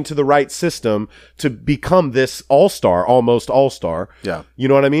going into the right system to become this all-star, almost all-star. Yeah. You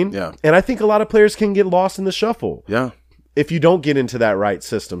know what I mean? Yeah. And I think a lot of players can get lost in the shuffle. Yeah. If you don't get into that right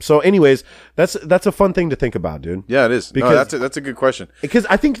system. So anyways, that's a fun thing to think about, dude. Yeah, it is. Because that's a good question. Because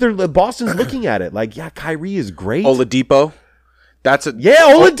I think Boston's looking at it like, Kyrie is great. Oladipo.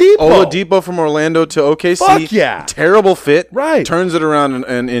 Oladipo. Oladipo from Orlando to OKC. Fuck yeah. Terrible fit. Right. Turns it around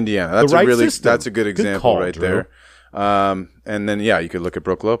in Indiana. That's that's a good example right there. And then you could look at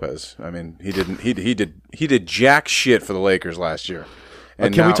Brook Lopez. I mean, he did jack shit for the Lakers last year.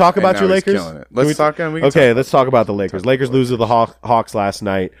 And can we talk about your Lakers? Let's talk about the Lakers. Lakers lose to the Hawks last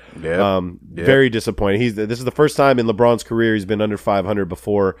night. Very disappointing. This is the first time in LeBron's career he's been under 500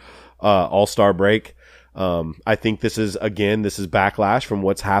 before All-Star break. I think this is backlash from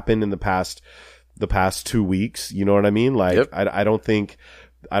what's happened in the past 2 weeks. You know what I mean? Like, I don't think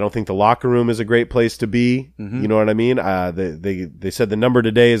the locker room is a great place to be. You know what I mean? They said the number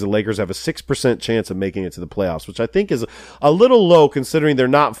today is the Lakers have a 6% chance of making it to the playoffs, which I think is a little low considering they're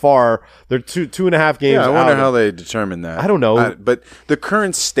not far. They're 2.5 games out. I wonder how they determine that. I don't know. But the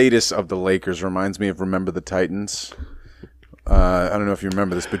current status of the Lakers reminds me of Remember the Titans. I don't know if you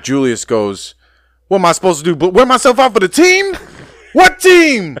remember this, but Julius goes, what am I supposed to do? But wear myself out for the team? What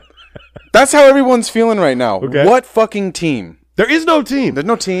team? That's how everyone's feeling right now. Okay. What fucking team? There is no team. There's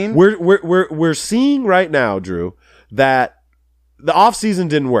no team. We're seeing right now, Drew, that the offseason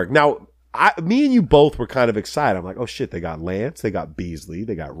didn't work. Now, me and you both were kind of excited. I'm like, oh shit, they got Lance, they got Beasley,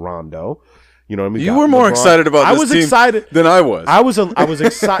 they got Rondo. You know what I mean? You were more excited about this team excited than I was. I was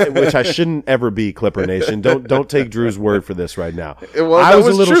excited, which I shouldn't ever be, Clipper Nation. Don't take Drew's word for this right now. Well, I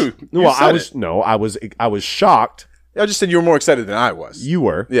was true. I was shocked. I just said you were more excited than I was. You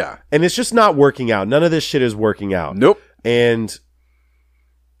were. Yeah. And it's just not working out. None of this shit is working out. Nope. And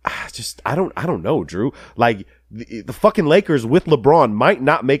I don't know, Drew. Like the fucking Lakers with LeBron might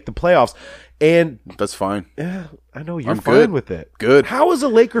not make the playoffs. And that's fine. Yeah, I know you're I'm fine good. with it. Good. How as a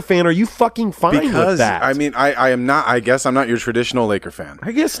Laker fan are you fucking fine with that? I mean, I am not. I guess I'm not your traditional Laker fan.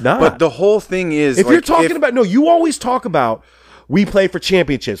 I guess not. But the whole thing is, if you're talking about, you always talk about we play for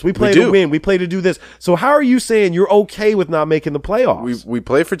championships, we play to win, we play to do this. So how are you saying you're okay with not making the playoffs? We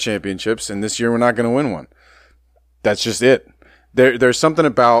play for championships, and this year we're not going to win one. That's just it. There's something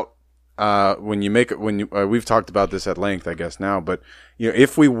about. We've talked about this at length, I guess now, but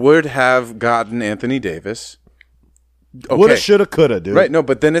if we would have gotten Anthony Davis, okay. Woulda, shoulda, coulda, dude. Right? No,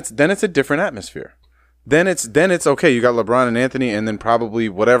 but then it's a different atmosphere. Then it's okay. You got LeBron and Anthony, and then probably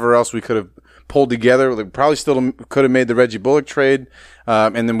whatever else we could have pulled together. We probably still could have made the Reggie Bullock trade,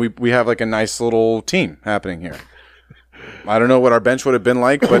 and then we have like a nice little team happening here. I don't know what our bench would have been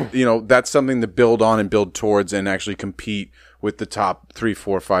like, but that's something to build on and build towards, and actually compete with the top 3,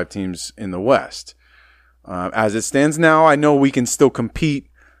 4, 5 teams in the West. As it stands now, I know we can still compete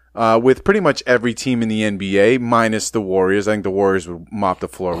with pretty much every team in the NBA, minus the Warriors. I think the Warriors would mop the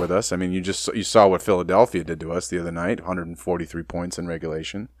floor with us. I mean, you saw what Philadelphia did to us the other night, 143 points in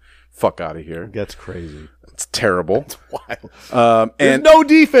regulation. Fuck out of here. That's crazy. It's terrible. It's wild. And there's no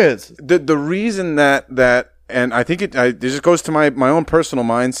defense. The reason that and I think it just goes to my own personal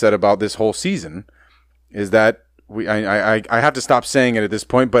mindset about this whole season is that I have to stop saying it at this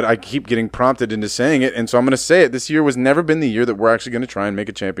point, but I keep getting prompted into saying it, and so I'm going to say it. This year was never been the year that we're actually going to try and make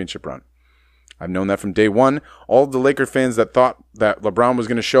a championship run. I've known that from day one. All the Laker fans that thought that LeBron was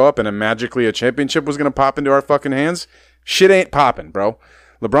going to show up and magically a championship was going to pop into our fucking hands, shit ain't popping, bro.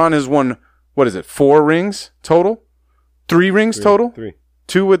 LeBron has won, 4 rings total? 3 rings total? 3.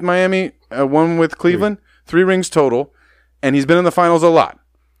 2 with Miami, 1 with Cleveland. 3 rings total. And he's been in the finals a lot.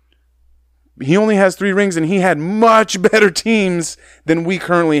 He only has 3 rings, and he had much better teams than we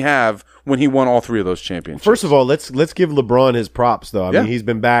currently have when he won all 3 of those championships. First of all, let's give LeBron his props, though. I Yeah. mean, he's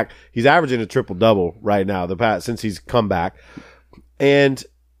been back. He's averaging a triple-double right now since he's come back. And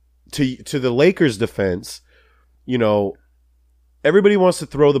to the Lakers' defense, you know, everybody wants to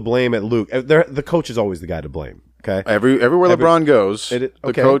throw the blame at Luke. The coach is always the guy to blame. Okay. Everywhere LeBron goes, okay.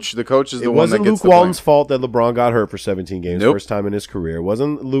 the coach is the It one that wasn't gets Luke the Walton's blame. fault that LeBron got hurt for 17 games, Nope. first time in his career. It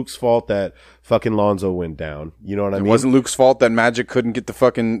wasn't Luke's fault that fucking Lonzo went down. You know what I mean? It wasn't Luke's fault that Magic couldn't get the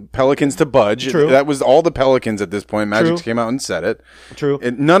fucking Pelicans to budge. True. That was all the Pelicans at this point. Magic True. came out and said it. True.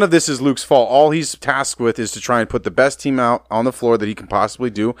 None of this is Luke's fault. All he's tasked with is to try and put the best team out on the floor that he can possibly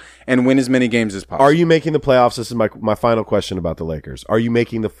do and win as many games as possible. Are you making the playoffs? This is my final question about the Lakers. Are you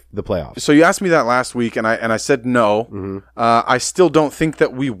making the playoffs? So you asked me that last week, and I said no. Mm-hmm. I still don't think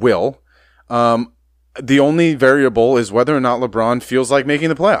that we will. The only variable is whether or not LeBron feels like making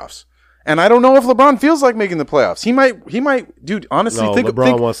the playoffs. And I don't know if LeBron feels like making the playoffs. He might, dude, honestly, No, think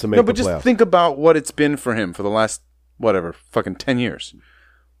LeBron wants to make no, but the just playoffs. think about what it's been for him for the last, fucking 10 years.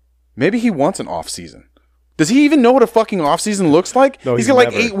 Maybe he wants an off season. Does he even know what a fucking off season looks like? No, he's he's got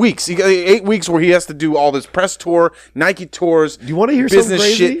like never. 8 weeks. He got 8 weeks where he has to do all this press tour, Nike tours. Do you wanna hear something business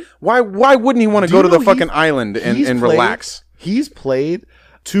crazy? shit? Why wouldn't he want to Do go you to the know fucking he's- island and he's played- relax? He's played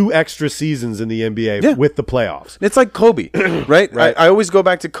 2 extra seasons in the NBA Yeah. with the playoffs. It's like Kobe, right? Right. I always go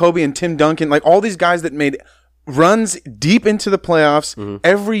back to Kobe and Tim Duncan, like all these guys that made runs deep into the playoffs Mm-hmm.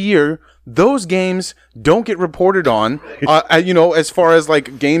 every year. Those games don't get reported on, as far as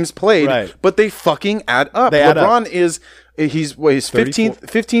like games played, Right. but they fucking add up. They add up. LeBron is his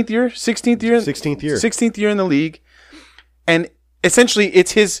 15th year, 16th year, 16th year. 16th year in the league, and essentially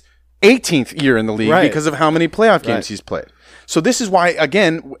it's his 18th year in the league Right. because of how many playoff games Right. he's played. So this is why,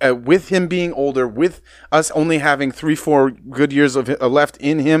 again, with him being older, with us only having 3-4 good years of left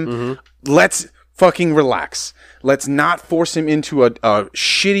in him, Mm-hmm. let's fucking relax. Let's not force him into a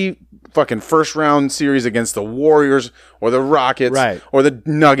shitty fucking first round series against the Warriors or the Rockets Right. or the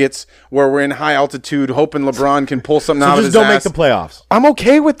Nuggets where we're in high altitude hoping LeBron can pull something out So of just his don't ass. make the playoffs. I'm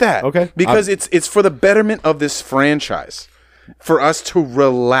okay with that. Okay. Because it's for the betterment of this franchise. For us to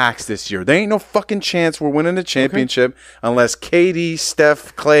relax this year. There ain't no fucking chance we're winning a championship unless KD,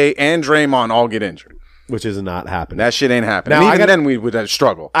 Steph, Clay, and Draymond all get injured. Which is not happening. That shit ain't happening. Now, And I even gotta- then we would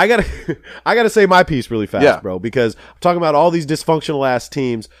struggle. I gotta say my piece really fast, Yeah. bro, because I'm talking about all these dysfunctional ass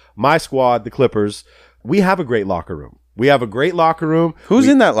teams. My squad, the Clippers, we have a great locker room. We have a great locker room. Who's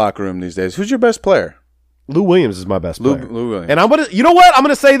in that locker room these days? Who's your best player? Lou Williams is my best player. Lou Williams. And I'm gonna, you know what? I'm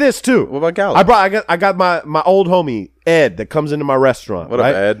gonna say this too. What about Gallo? I got my old homie Ed that comes into my restaurant. What up,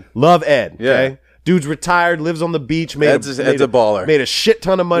 right? Ed? Love Ed. Yeah. Okay? Dude's retired, lives on the beach. Ed's a baller. Made a shit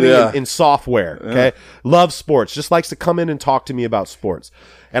ton of money Yeah. in software. Okay, loves sports. Just likes to come in and talk to me about sports.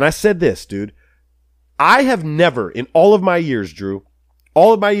 And I said this, dude. I have never, in all of my years, Drew,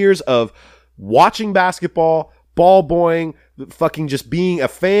 all of my years of watching basketball, ball boying, fucking just being a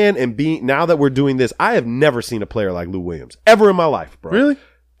fan and being, now that we're doing this, I have never seen a player like Lou Williams ever in my life, bro. Really?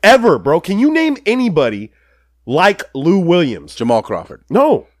 Ever, bro. Can you name anybody like Lou Williams? Jamal Crawford.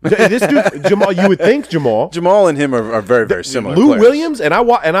 No. This dude, Jamal, you would think Jamal. Jamal and him are very, very similar. Lou players. Williams, and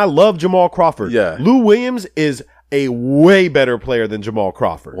I love Jamal Crawford. Yeah. Lou Williams is a way better player than Jamal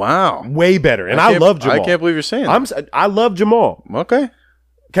Crawford. Wow. Way better. And I can't- love Jamal. I can't believe you're saying that. I love Jamal. Okay.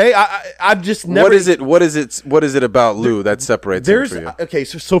 Okay. I've just never. What is it about Lou that separates him There's for you? okay.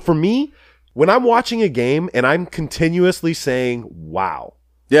 So for me, when I'm watching a game and I'm continuously saying, wow.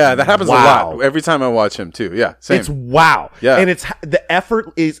 Yeah, that happens Wow. a lot. Every time I watch him too. Yeah, same. It's wow. Yeah. And the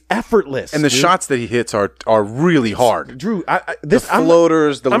effort is effortless. And the dude. shots that he hits are really hard. Drew, The I'm-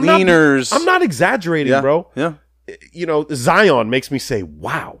 floaters, the I'm not- leaners. I'm not exaggerating, yeah, bro. Yeah, You know, Zion makes me say,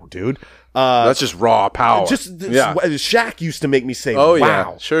 wow, dude. that's just raw power. yeah. Shaq used to make me say, Oh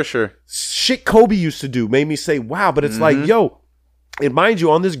wow. yeah, sure. Shit Kobe used to do made me say, wow. But it's like, yo, and mind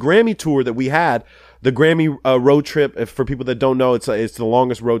you, on this Grammy tour that we had, the Grammy road trip, if for people that don't know, it's the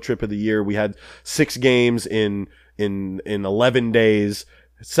longest road trip of the year. We had 6 games in 11 days,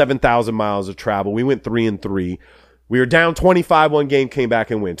 7,000 miles of travel. We went 3-3. We were down 25 one game, came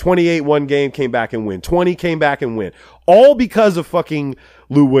back and win. 28 one game, came back and win. 20 came back and win. All because of fucking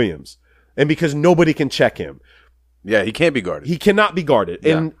Lou Williams. And because nobody can check him. Yeah, he can't be guarded. He cannot be guarded.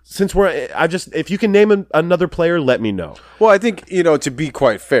 And since if you can name another player, let me know. Well, I think, to be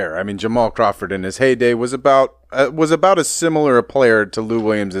quite fair, I mean, Jamal Crawford in his heyday was about as similar a player to Lou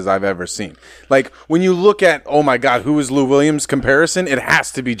Williams as I've ever seen. Like, when you look at, oh my God, who is Lou Williams comparison, it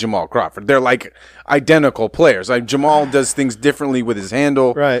has to be Jamal Crawford. They're like identical players. Like, Jamal does things differently with his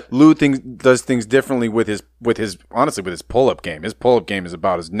handle. Right. Lou does things differently with his pull-up game. His pull-up game is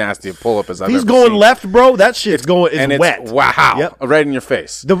about as nasty a pull-up as I've ever seen. He's going left, bro. That shit's going, it's wet. Wow. Yep. Right in your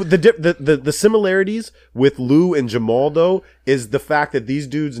face. The similarities with Lou and Jamal, though, is the fact that these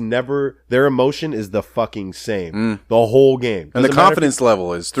dudes their emotion is the fucking same. The whole game. And the confidence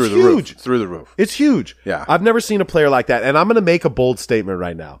level is through the roof. It's huge. Yeah. I've never seen a player like that. And I'm going to make a bold statement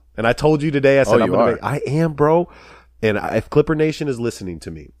right now. And I told you today, I said, I am, bro. And if Clipper Nation is listening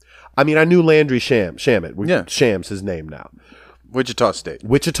to me, I mean, I knew Landry Shamet. Yeah. Sham's his name now. Wichita State.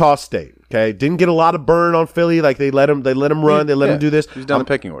 Okay. Didn't get a lot of burn on Philly. Like they let him run. They let him do this. He's down the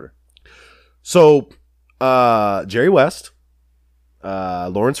pecking order. So, Jerry West,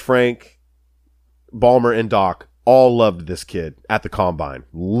 Lawrence Frank, Ballmer, and Doc all loved this kid at the combine.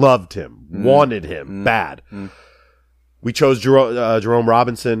 Loved him. Wanted him bad. We chose Jerome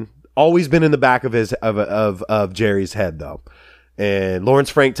Robinson. Always been in the back of of Jerry's head though. And Lawrence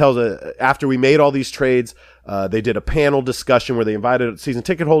Frank tells after we made all these trades, they did a panel discussion where they invited season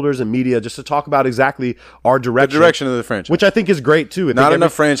ticket holders and media just to talk about exactly our direction. The direction of the franchise. Which I think is great too. Not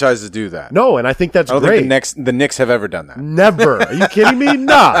enough franchises do that. No, and I think that's great. I don't think the Knicks have ever done that. Never. Are you kidding me?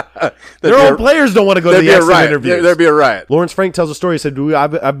 Nah. Their own players don't want to go to the exit interviews. There'd be a riot. Lawrence Frank tells a story. He said,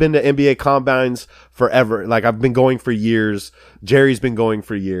 I've been to NBA combines forever. Like, I've been going for years. Jerry's been going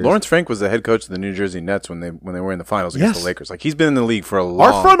for years. Lawrence Frank was the head coach of the New Jersey Nets when they were in the finals against the Lakers. Like, he's been in the league for a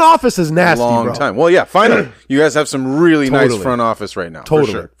Our front office is nasty, long time. Well, yeah, finally. You guys have some really nice front office right now.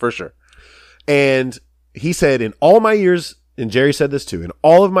 For sure. And he said, in all my years, and Jerry said this too, in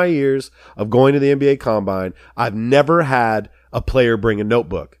all of my years of going to the NBA combine, I've never had a player bring a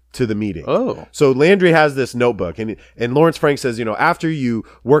notebook to the meeting. Oh. So Landry has this notebook, and Lawrence Frank says, after you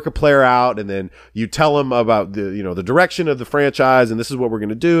work a player out and then you tell him about the direction of the franchise, and this is what we're going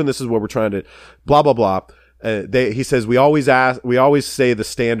to do, and this is what we're trying to blah, blah, blah. He says, we always say the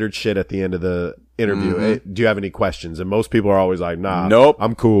standard shit at the end of the interview. Hey, do you have any questions? And most people are always like, nah, nope,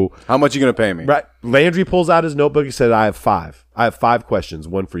 I'm cool. How much are you going to pay me? Right. Landry pulls out his notebook. He said, I have 5 questions.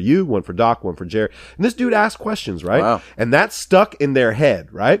 One for you, one for Doc, one for Jerry. And this dude asked questions, right? Wow. And that's stuck in their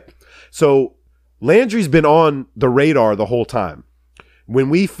head, right? So Landry's been on the radar the whole time. When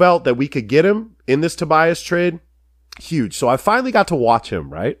we felt that we could get him in this Tobias trade, huge. So I finally got to watch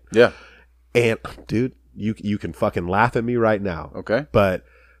him, right? Yeah. And dude, you can fucking laugh at me right now. Okay. But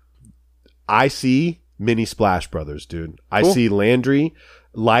I see mini Splash Brothers, dude. I see Landry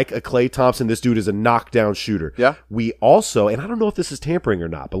like a Klay Thompson. This dude is a knockdown shooter. Yeah. We also, and I don't know if this is tampering or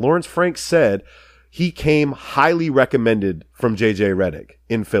not, but Lawrence Frank said he came highly recommended from JJ Redick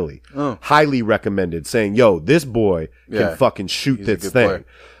in Philly. Oh. Highly recommended, saying, yo, this boy can fucking shoot this thing.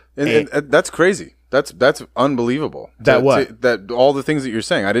 And that's crazy. That's unbelievable. That all the things that you're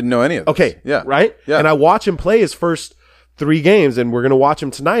saying, I didn't know any of this. Okay. Yeah. Right? Yeah. And I watch him play his first 3 games, and we're going to watch him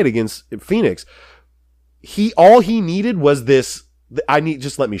tonight against Phoenix. All he needed was this.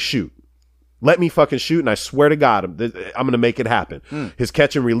 Just let me shoot. Let me fucking shoot, and I swear to God, I'm going to make it happen. His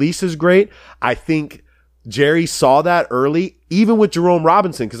catch and release is great. I think Jerry saw that early, even with Jerome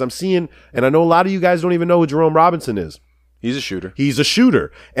Robinson, because I'm seeing, and I know a lot of you guys don't even know who Jerome Robinson is. He's a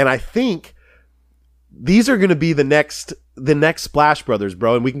shooter. And I think these are going to be the next Splash Brothers,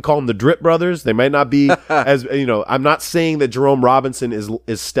 bro. And we can call them the Drip Brothers. They might not be as, I'm not saying that Jerome Robinson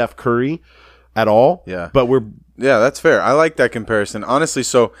is Steph Curry at all. Yeah. But yeah, that's fair. I like that comparison. Honestly,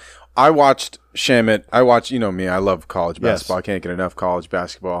 so I watched Shamet. Me, I love college basketball. Yes. I can't get enough college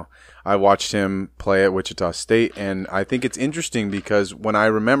basketball. I watched him play at Wichita State, and I think it's interesting because when I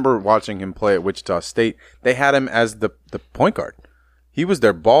remember watching him play at Wichita State, they had him as the point guard. He was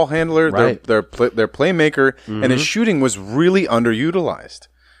their ball handler, right. their playmaker, and his shooting was really underutilized.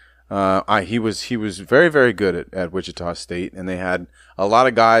 He was very, very good at Wichita State, and they had a lot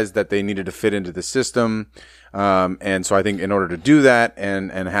of guys that they needed to fit into the system. And so I think in order to do that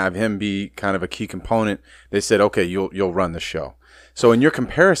and have him be kind of a key component, they said, okay, you'll run the show. So in your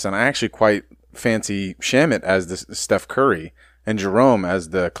comparison, I actually quite fancy Shamet as the Steph Curry and Jerome as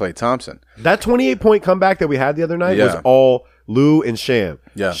the Klay Thompson. That 28-point comeback that we had the other night was all Lou and Sham.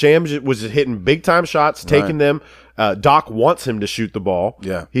 Yeah. Sham was just hitting big time shots, taking them. Doc wants him to shoot the ball.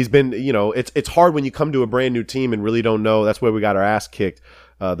 Yeah. He's been, it's hard when you come to a brand new team and really don't know. That's where we got our ass kicked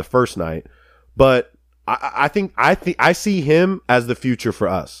the first night. But I think I see him as the future for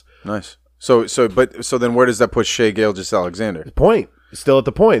us. Nice. So then where does that put Shea Gilgeous-Alexander? Point. Still at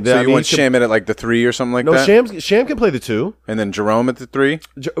the point. So you want Sham at like the 3 or something like that? No, Sham can play the 2. And then Jerome at the 3?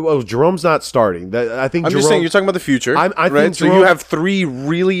 Well, Jerome's not starting. I think I'm just saying, you're talking about the future, I right? think So Jerome, you have 3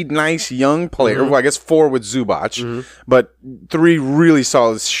 really nice young players. Well, I guess 4 with Zubac, but 3 really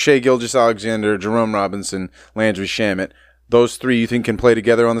solid. Shea Gilgeous-Alexander, Jerome Robinson, Landry Shamet. Those 3 you think can play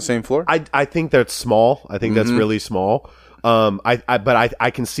together on the same floor? I think that's small. I think that's really small.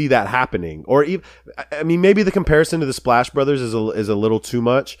 I can see that happening. Or even, I mean, maybe the comparison to the Splash Brothers is a little too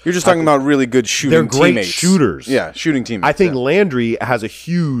much. You're just talking about really good shooting They're great teammates. shooters. Yeah, shooting teammates. I think Landry has a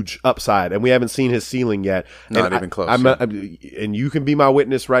huge upside, and we haven't seen his ceiling yet. Not even close. And you can be my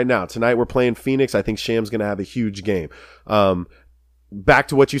witness right now. Tonight we're playing Phoenix. I think Sham's going to have a huge game. Back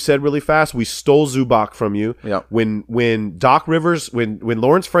to what you said really fast. We stole Zubac from you. Yeah. When Doc Rivers, when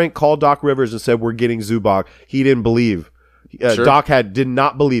Lawrence Frank called Doc Rivers and said we're getting Zubac, he didn't believe. Sure. Doc did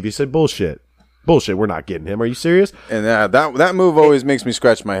not believe. He said bullshit. We're not getting him. Are you serious? And that move always makes me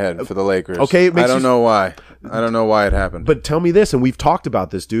scratch my head for the Lakers. Okay, I don't know why. I don't know why it happened. But tell me this, and we've talked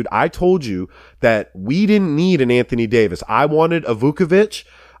about this, dude. I told you that we didn't need an Anthony Davis. I wanted a Vukovic.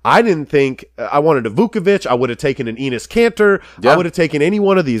 I didn't think I wanted a Vukovic. I would have taken an Enes Kanter. Yeah. I would have taken any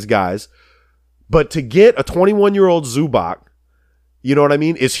one of these guys. But to get a 21-year-old Zubac, you know what I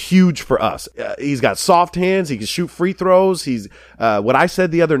mean, is huge for us. He's got soft hands. He can shoot free throws. He's what I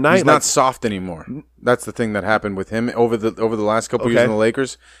said the other night. He's not soft anymore. That's the thing that happened with him over the last couple years in the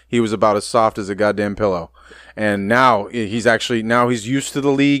Lakers. He was about as soft as a goddamn pillow. And now he's used to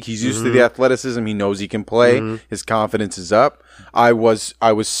the league. He's used to the athleticism. He knows he can play. His confidence is up. I was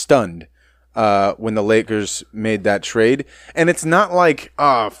stunned when the Lakers made that trade. And it's not like,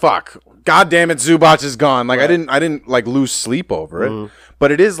 oh fuck, God damn it, Zubac is gone. Like, right. I didn't like lose sleep over it.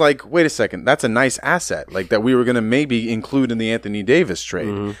 But it is like, wait a second, that's a nice asset. Like, that we were gonna maybe include in the Anthony Davis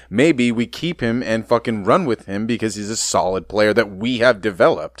trade. Maybe we keep him and fucking run with him because he's a solid player that we have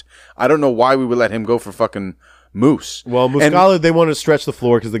developed. I don't know why we would let him go for fucking Moose. Well, Muscala, they wanted to stretch the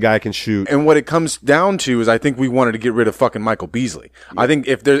floor because the guy can shoot. And what it comes down to is I think we wanted to get rid of fucking Michael Beasley. I think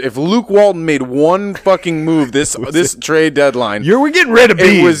if Luke Walton made one fucking move this trade deadline, we're getting rid of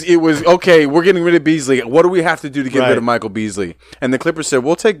Beasley. It was okay, we're getting rid of Beasley. What do we have to do to get rid of Michael Beasley? And the Clippers said,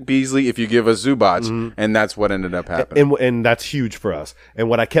 we'll take Beasley if you give us Zubac. And that's what ended up happening. And that's huge for us. And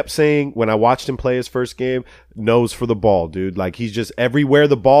what I kept saying when I watched him play his first game, nose for the ball, dude. Like, he's just everywhere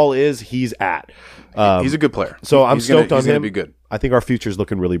the ball is, he's at. He's a good player. So I'm stoked on him. He's going to be good. I think our future's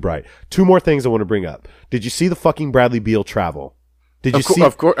looking really bright. 2 more things I want to bring up. Did you see the fucking Bradley Beal travel? Did you see?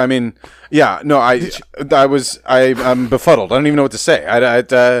 Of course. I mean, yeah. No, I'm befuddled. I don't even know what to say.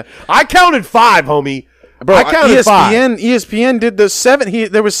 I counted 5, homie. Bro, I counted 5. ESPN did the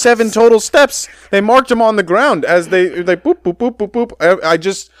 7. There was 7 total steps. They marked him on the ground as they boop boop boop boop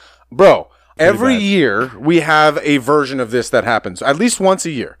boop. Bro. Every year we have a version of this that happens at least once a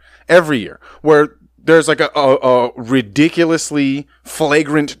year. Every year, where there's like a ridiculously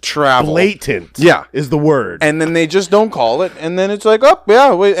flagrant travel. Blatant, is the word. And then they just don't call it, and then it's like, oh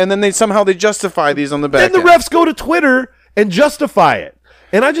yeah, wait, and then they justify these on the back. Then the refs go to Twitter and justify it.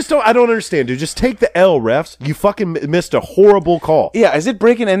 And I don't understand, dude. Just take the L, refs. You fucking missed a horrible call. Yeah, is it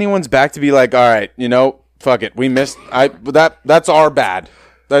breaking anyone's back to be like, all right, fuck it, we missed. That's our bad.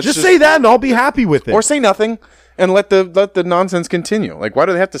 Just say that, and I'll be happy with it. Or say nothing. And let the nonsense continue. Like, why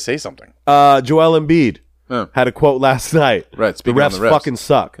do they have to say something? Joel Embiid had a quote last night. Right, the refs fucking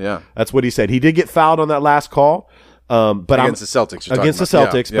suck. Yeah, that's what he said. He did get fouled on that last call, but against the Celtics. Against the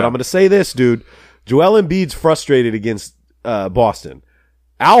Celtics, but I'm going to say this, dude. Joel Embiid's frustrated against Boston.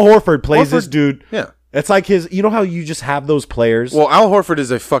 Al Horford plays this dude. Yeah. It's like you know how you just have those players? Well, Al Horford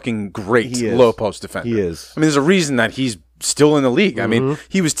is a fucking great low post defender. He is. I mean, there's a reason that he's still in the league. I mean,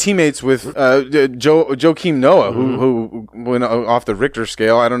 he was teammates with Joakim Noah, who went off the Richter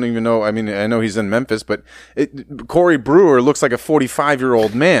scale. I don't even know. I mean, I know he's in Memphis, but Corey Brewer looks like a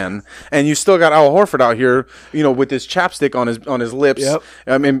 45-year-old man, and you still got Al Horford out here, with his chapstick on his lips. Yep.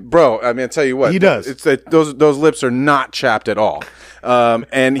 I mean, bro. I mean, I tell you what, he does. It's that those lips are not chapped at all.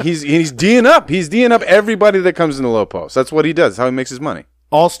 And he's D'ing up. He's D'ing up everybody that comes in the low post. That's what he does. That's how he makes his money.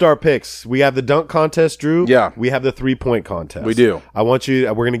 All-star picks. We have the dunk contest, Drew. Yeah. We have the 3-point contest. We do. We're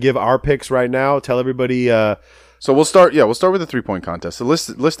going to give our picks right now. Tell everybody. So we'll start with the 3-point contest. The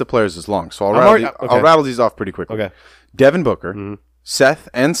list of players is long, so I'll rattle these off pretty quickly. Okay. Devin Booker, Seth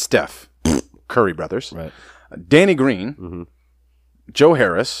and Steph, Curry brothers, right. Danny Green, Joe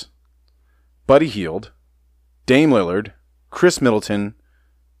Harris, Buddy Hield, Dame Lillard, Chris Middleton,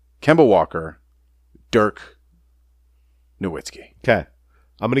 Kemba Walker, Dirk Nowitzki. Okay.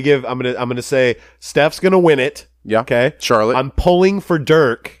 I'm gonna say Steph's gonna win it. Yeah. Okay. Charlotte. I'm pulling for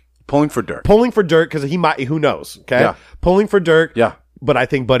Dirk Pulling for Dirk. Pulling for Dirk because he might. Who knows? Okay. Yeah. Pulling for Dirk. Yeah. But I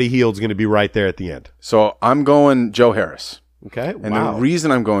think Buddy Hield's going to be right there at the end. So I'm going Joe Harris. Okay. And the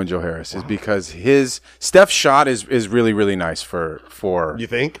reason I'm going Joe Harris is because Steph's shot is really, really nice for You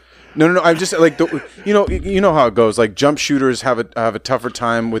think? No. I'm just like you know how it goes. Like jump shooters have a tougher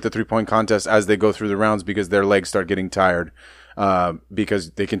time with the 3-point contest as they go through the rounds because their legs start getting tired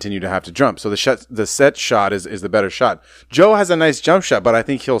because they continue to have to jump. So the set shot is the better shot. Joe has a nice jump shot, but I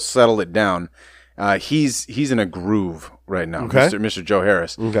think he'll settle it down. He's in a groove right now, Okay. Mr. Joe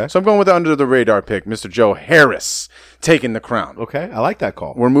Harris. Okay. So I'm going with the under the radar pick, Mr. Joe Harris, taking the crown. Okay. I like that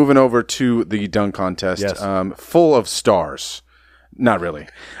call. We're moving over to the dunk contest. Yes. Full of stars. Not really.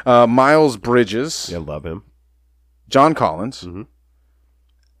 Miles Bridges, Yeah, love him. John Collins, Mm-hmm.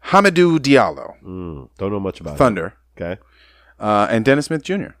 Hamidou Diallo, Don't know much about Thunder, him. Okay. and Dennis Smith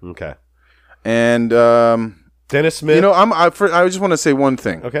Jr. Okay. And Dennis Smith. you know, I just want to say one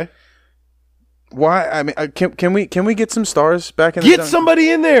thing. Okay. Why? I mean, can we get some stars back in? the Get dunk? somebody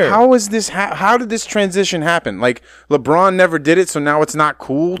in there. How is this? How did this transition happen? Like LeBron never did it, so now it's not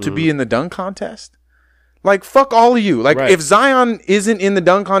cool to be in the dunk contest. Like fuck all of you. Like Right. if Zion isn't in the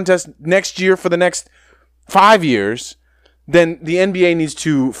dunk contest next year for the next 5 years, then the NBA needs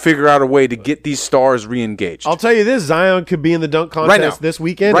to figure out a way to get these stars re-engaged. I'll tell you this: Zion could be in the dunk Right now. contest this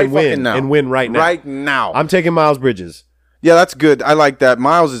weekend Right and fucking win now. and win right now. Right now. I'm taking Miles Bridges. Yeah, that's good. I like that.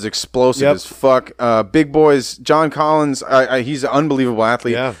 Miles is explosive Yep. as fuck. Big boys. John Collins, he's an unbelievable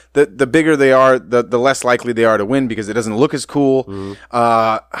athlete. Yeah. The bigger they are, the less likely they are to win because it doesn't look as cool.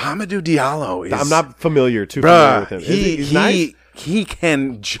 Hamidou Diallo is. I'm not familiar familiar with him. Is he's nice. He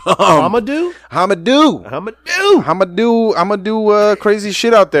can jump. Hamadou? Hamadou. Hamadou. Crazy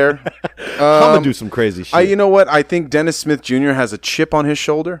shit out there. Hamadou some crazy shit. You know what? I think Dennis Smith Jr. has a chip on his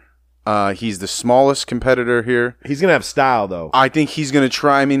shoulder. He's the smallest competitor here. He's gonna have style though. I think he's going to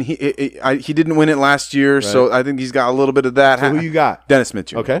try. I mean, he didn't win it last year, so I think he's got a little bit of that. So who you got? Dennis Smith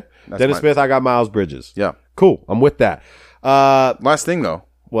Jr. Okay. That's Dennis mine. Smith, I got Miles Bridges. Yeah. Cool. I'm with that. Last thing though,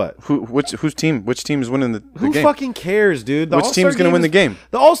 What? which team is winning the Who game? fucking cares, dude? The Which All-Star team's gonna game win the is- game?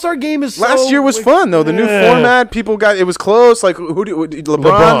 The All-Star game is Last year was fun though. The new format, people got it was close. Like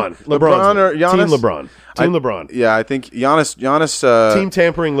LeBron or Giannis? Team LeBron. Team LeBron. Yeah, I think Giannis. Team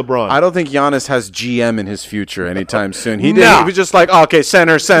tampering LeBron. I don't think Giannis has GM in his future anytime soon. He did. No. He was just like, oh, okay,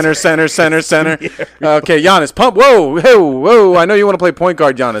 center. Okay, Giannis, pump. Whoa. I know you want to play point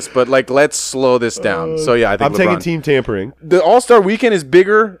guard, Giannis, but like, let's slow this down. So yeah, I think I'm taking LeBron. team tampering. The All-Star weekend is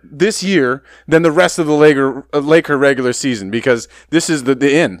bigger this year than the rest of the Laker regular season because this is the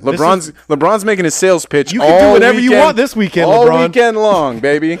end. LeBron's making his sales pitch. You can do whatever you want this weekend, all LeBron. weekend long,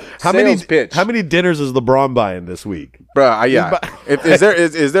 baby. How Sales pitch. many dinners is LeBron buying this week? Bruh, yeah.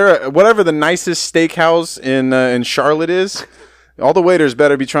 Is there whatever the nicest steakhouse in Charlotte is? All the waiters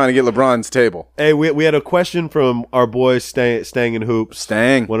better be trying to get LeBron's table. Hey, we had a question from our boy Stang and Hoops.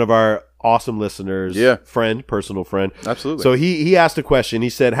 Stang. One of our awesome listeners. Yeah. Personal friend. Absolutely. So he asked a question. He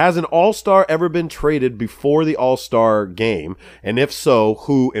said, has an All-Star ever been traded before the All-Star game? And if so,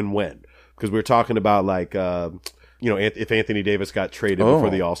 who and when? Because we were talking about like, if Anthony Davis got traded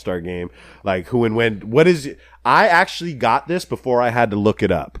before the All-Star game, like who and when, I actually got this before I had to look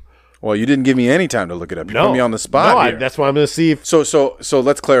it up. Well, you didn't give me any time to look it up. You put me on the spot here. That's why I'm going to see if. So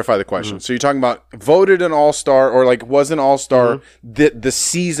let's clarify the question. So you're talking about voted an All-Star or like was an All-Star the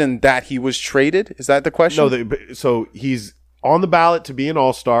season that he was traded? Is that the question? No, so he's on the ballot to be an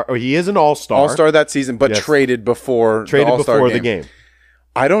All-Star, or he is an All-Star. All-Star that season, but Yes. traded before the All-Star the game.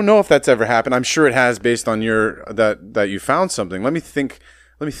 I don't know if that's ever happened. I'm sure it has based on your that you found something. Let me think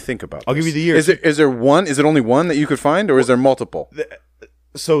about I'll this. give you the years. Is there one? Is it only one that you could find, or is there multiple?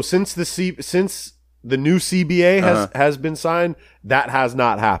 So since the new CBA has been signed, that has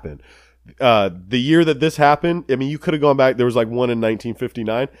not happened. The year that this happened, I mean, you could have gone back. There was like one in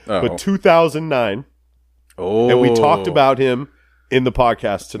 1959, but 2009, and we talked about him in the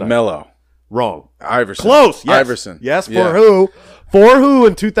podcast tonight. Melo. Wrong. Iverson. Close. Yes. Iverson. Yes. For Yeah. who? For who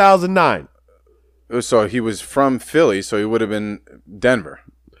in 2009? So he was from Philly, so he would have been Denver.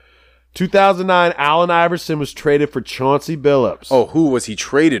 2009, Allen Iverson was traded for Chauncey Billups. Oh, who was he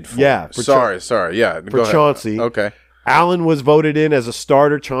traded for? Yeah, for sorry. Yeah, for go ahead. Chauncey. Okay. Allen was voted in as a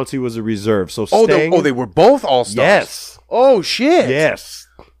starter. Chauncey was a reserve. So Oh, Stang, they were both All-Stars. Yes. Oh shit. Yes.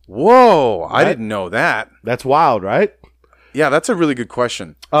 Whoa, I Right? didn't know that. That's wild, right? Yeah, that's a really good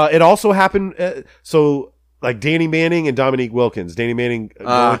question. It also happened. like Danny Manning and Dominique Wilkins. Danny Manning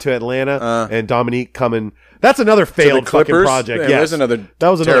going to Atlanta and Dominique coming. That's another failed fucking project. Man, yes, that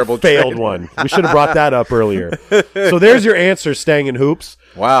was another failed one. We should have brought that up earlier. So there's your answer, Stang and Hoops.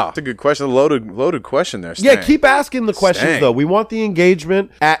 Wow, that's a good question. Loaded question there. Stang. Yeah, keep asking the questions though. We want the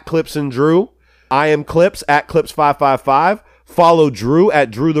engagement at Clips and Drew. I am Clips at Clips555. Follow Drew at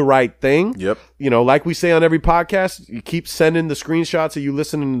Drew the Right Thing. Yep. You know, like we say on every podcast, you keep sending the screenshots of you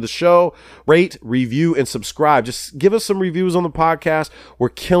listening to the show. Rate, review, and subscribe. Just give us some reviews on the podcast. We're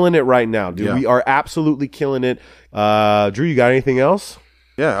killing it right now, dude. Yeah. We are absolutely killing it. Drew, you got anything else?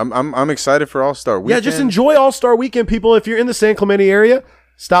 Yeah, I'm excited for All-Star Weekend. Yeah, just enjoy All-Star Weekend, people. If you're in the San Clemente area,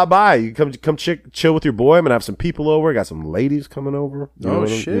 stop by. You come chill with your boy. I'm gonna have some people over. Got some ladies coming over.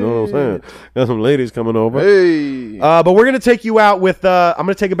 Shit! You know what I'm saying? Got some ladies coming over. Hey. But we're gonna take you out with. I'm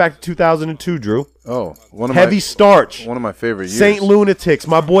gonna take it back to 2002, Drew. Oh, Heavy Starch. One of my favorite years. Saint Lunatics.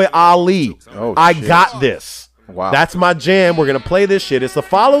 My boy Ali. Oh, I got this. Wow. That's my jam. We're gonna play this shit. It's the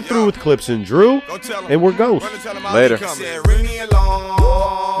follow through with Clips and Drew, and we're ghosts. Later. Ring me along.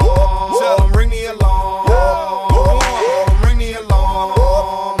 Tell them ring me along. Ring me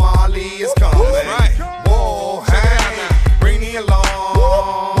along. Ali is coming. Right. Whoa, hey. Ring me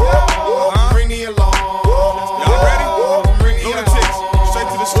along. Ring me along. Y'all ready? Ring me along. Straight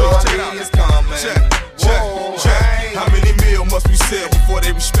to the streets. Check it out. Is coming. Check. How many meals must we sell before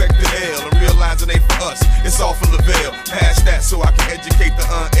they respect the L and realize it ain't for us? It's all for the veil. Past that so I can educate the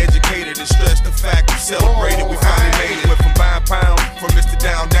uneducated and stress the fact we celebrated. We finally made it. Went from buying pounds from Mr.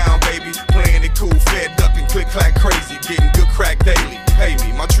 Down, baby. Playing it cool, fed, ducking, click, clack, crazy. Getting good crack daily. Pay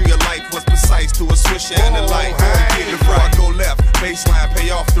me. My tree of life was precise to a swisher and a light. Get it before I go left. Baseline, pay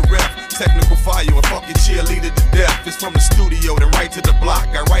off the rep. Technical fire and fucking cheerleader to death. It's from the studio, then right to the block.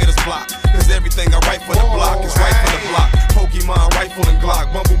 Got writer's block. Cause everything I write for the block is right for the block. Pokemon, rifle, and Glock.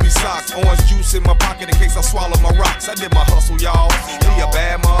 Bumblebee socks. Orange juice in my pocket in case I swallow my rocks. I did my hustle, y'all. Be a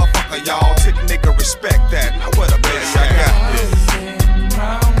bad motherfucker, y'all. Tick nigga, respect that. Now what a bitch, I got this.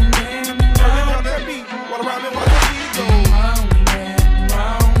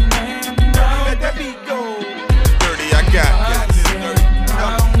 Dirty, I got this.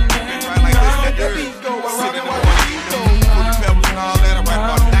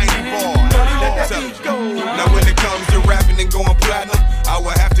 Now when it comes to rapping and going platinum, I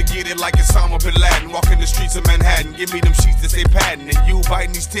will have to get it like Osama bin Laden. Walking the streets of Manhattan, give me them sheets that say patent. And you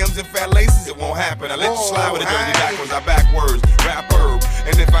biting these Timbs and fat laces, it won't happen. I let you slide with a dirty backwards, I backwards, rap herb.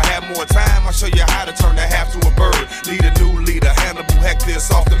 And if I have more time, I'll show you how to turn a half to a bird. Lead a new leader, Hannibal Hector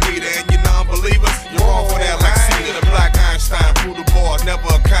is off the meter. And you non-believers, you're wrong for that like Cedar. The Black Einstein, through the bars, never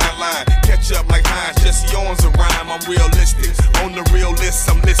a kind line. Catch up like Heinz, Jesse Owens a rhyme, I'm realistic. On the real list,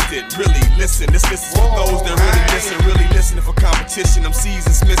 I'm listed. Really, listen, this list is for those that really listening for competition. I'm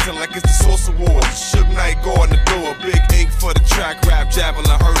seasoned smithing like it's the Source Awards. Suge Knight guarding the door, big ink for the track, rap, javelin,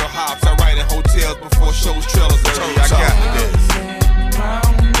 hurdle hops. I write in hotels before shows, trailers, dirty. I got this.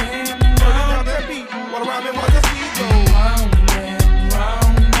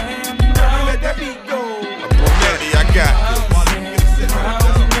 I got this.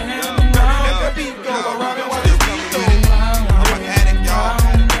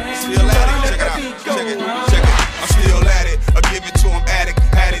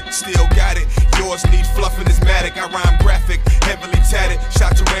 Still got it, yours need fluffing this matic. I rhyme graphic, heavily tatted.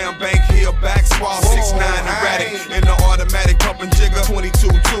 Shots around Bank Hill, back swall, 6'9", erratic. In the automatic, pumping jigger,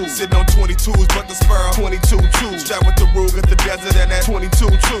 22-2. Sitting on 22s, but the spur, 22-2. Strapped with the Rug at the desert, and that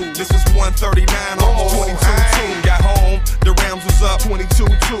 22-2. This was 139, almost 22-2. Got home, the Rams was up,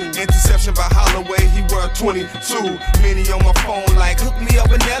 22-2. Interception by Holloway, he worth 22. Many on my phone, like, hook me up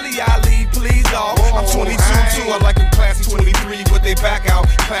and Nelly, Ali, please, dawg. I'm 22-2, I like them classy 23, but they back out.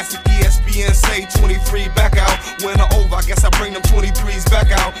 Classic ESPN say 23 back out. Winner over, I guess I bring them 23s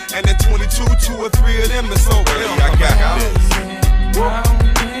back out. And then 22, 2 or 3 of them is over. I got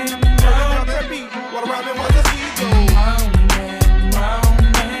this.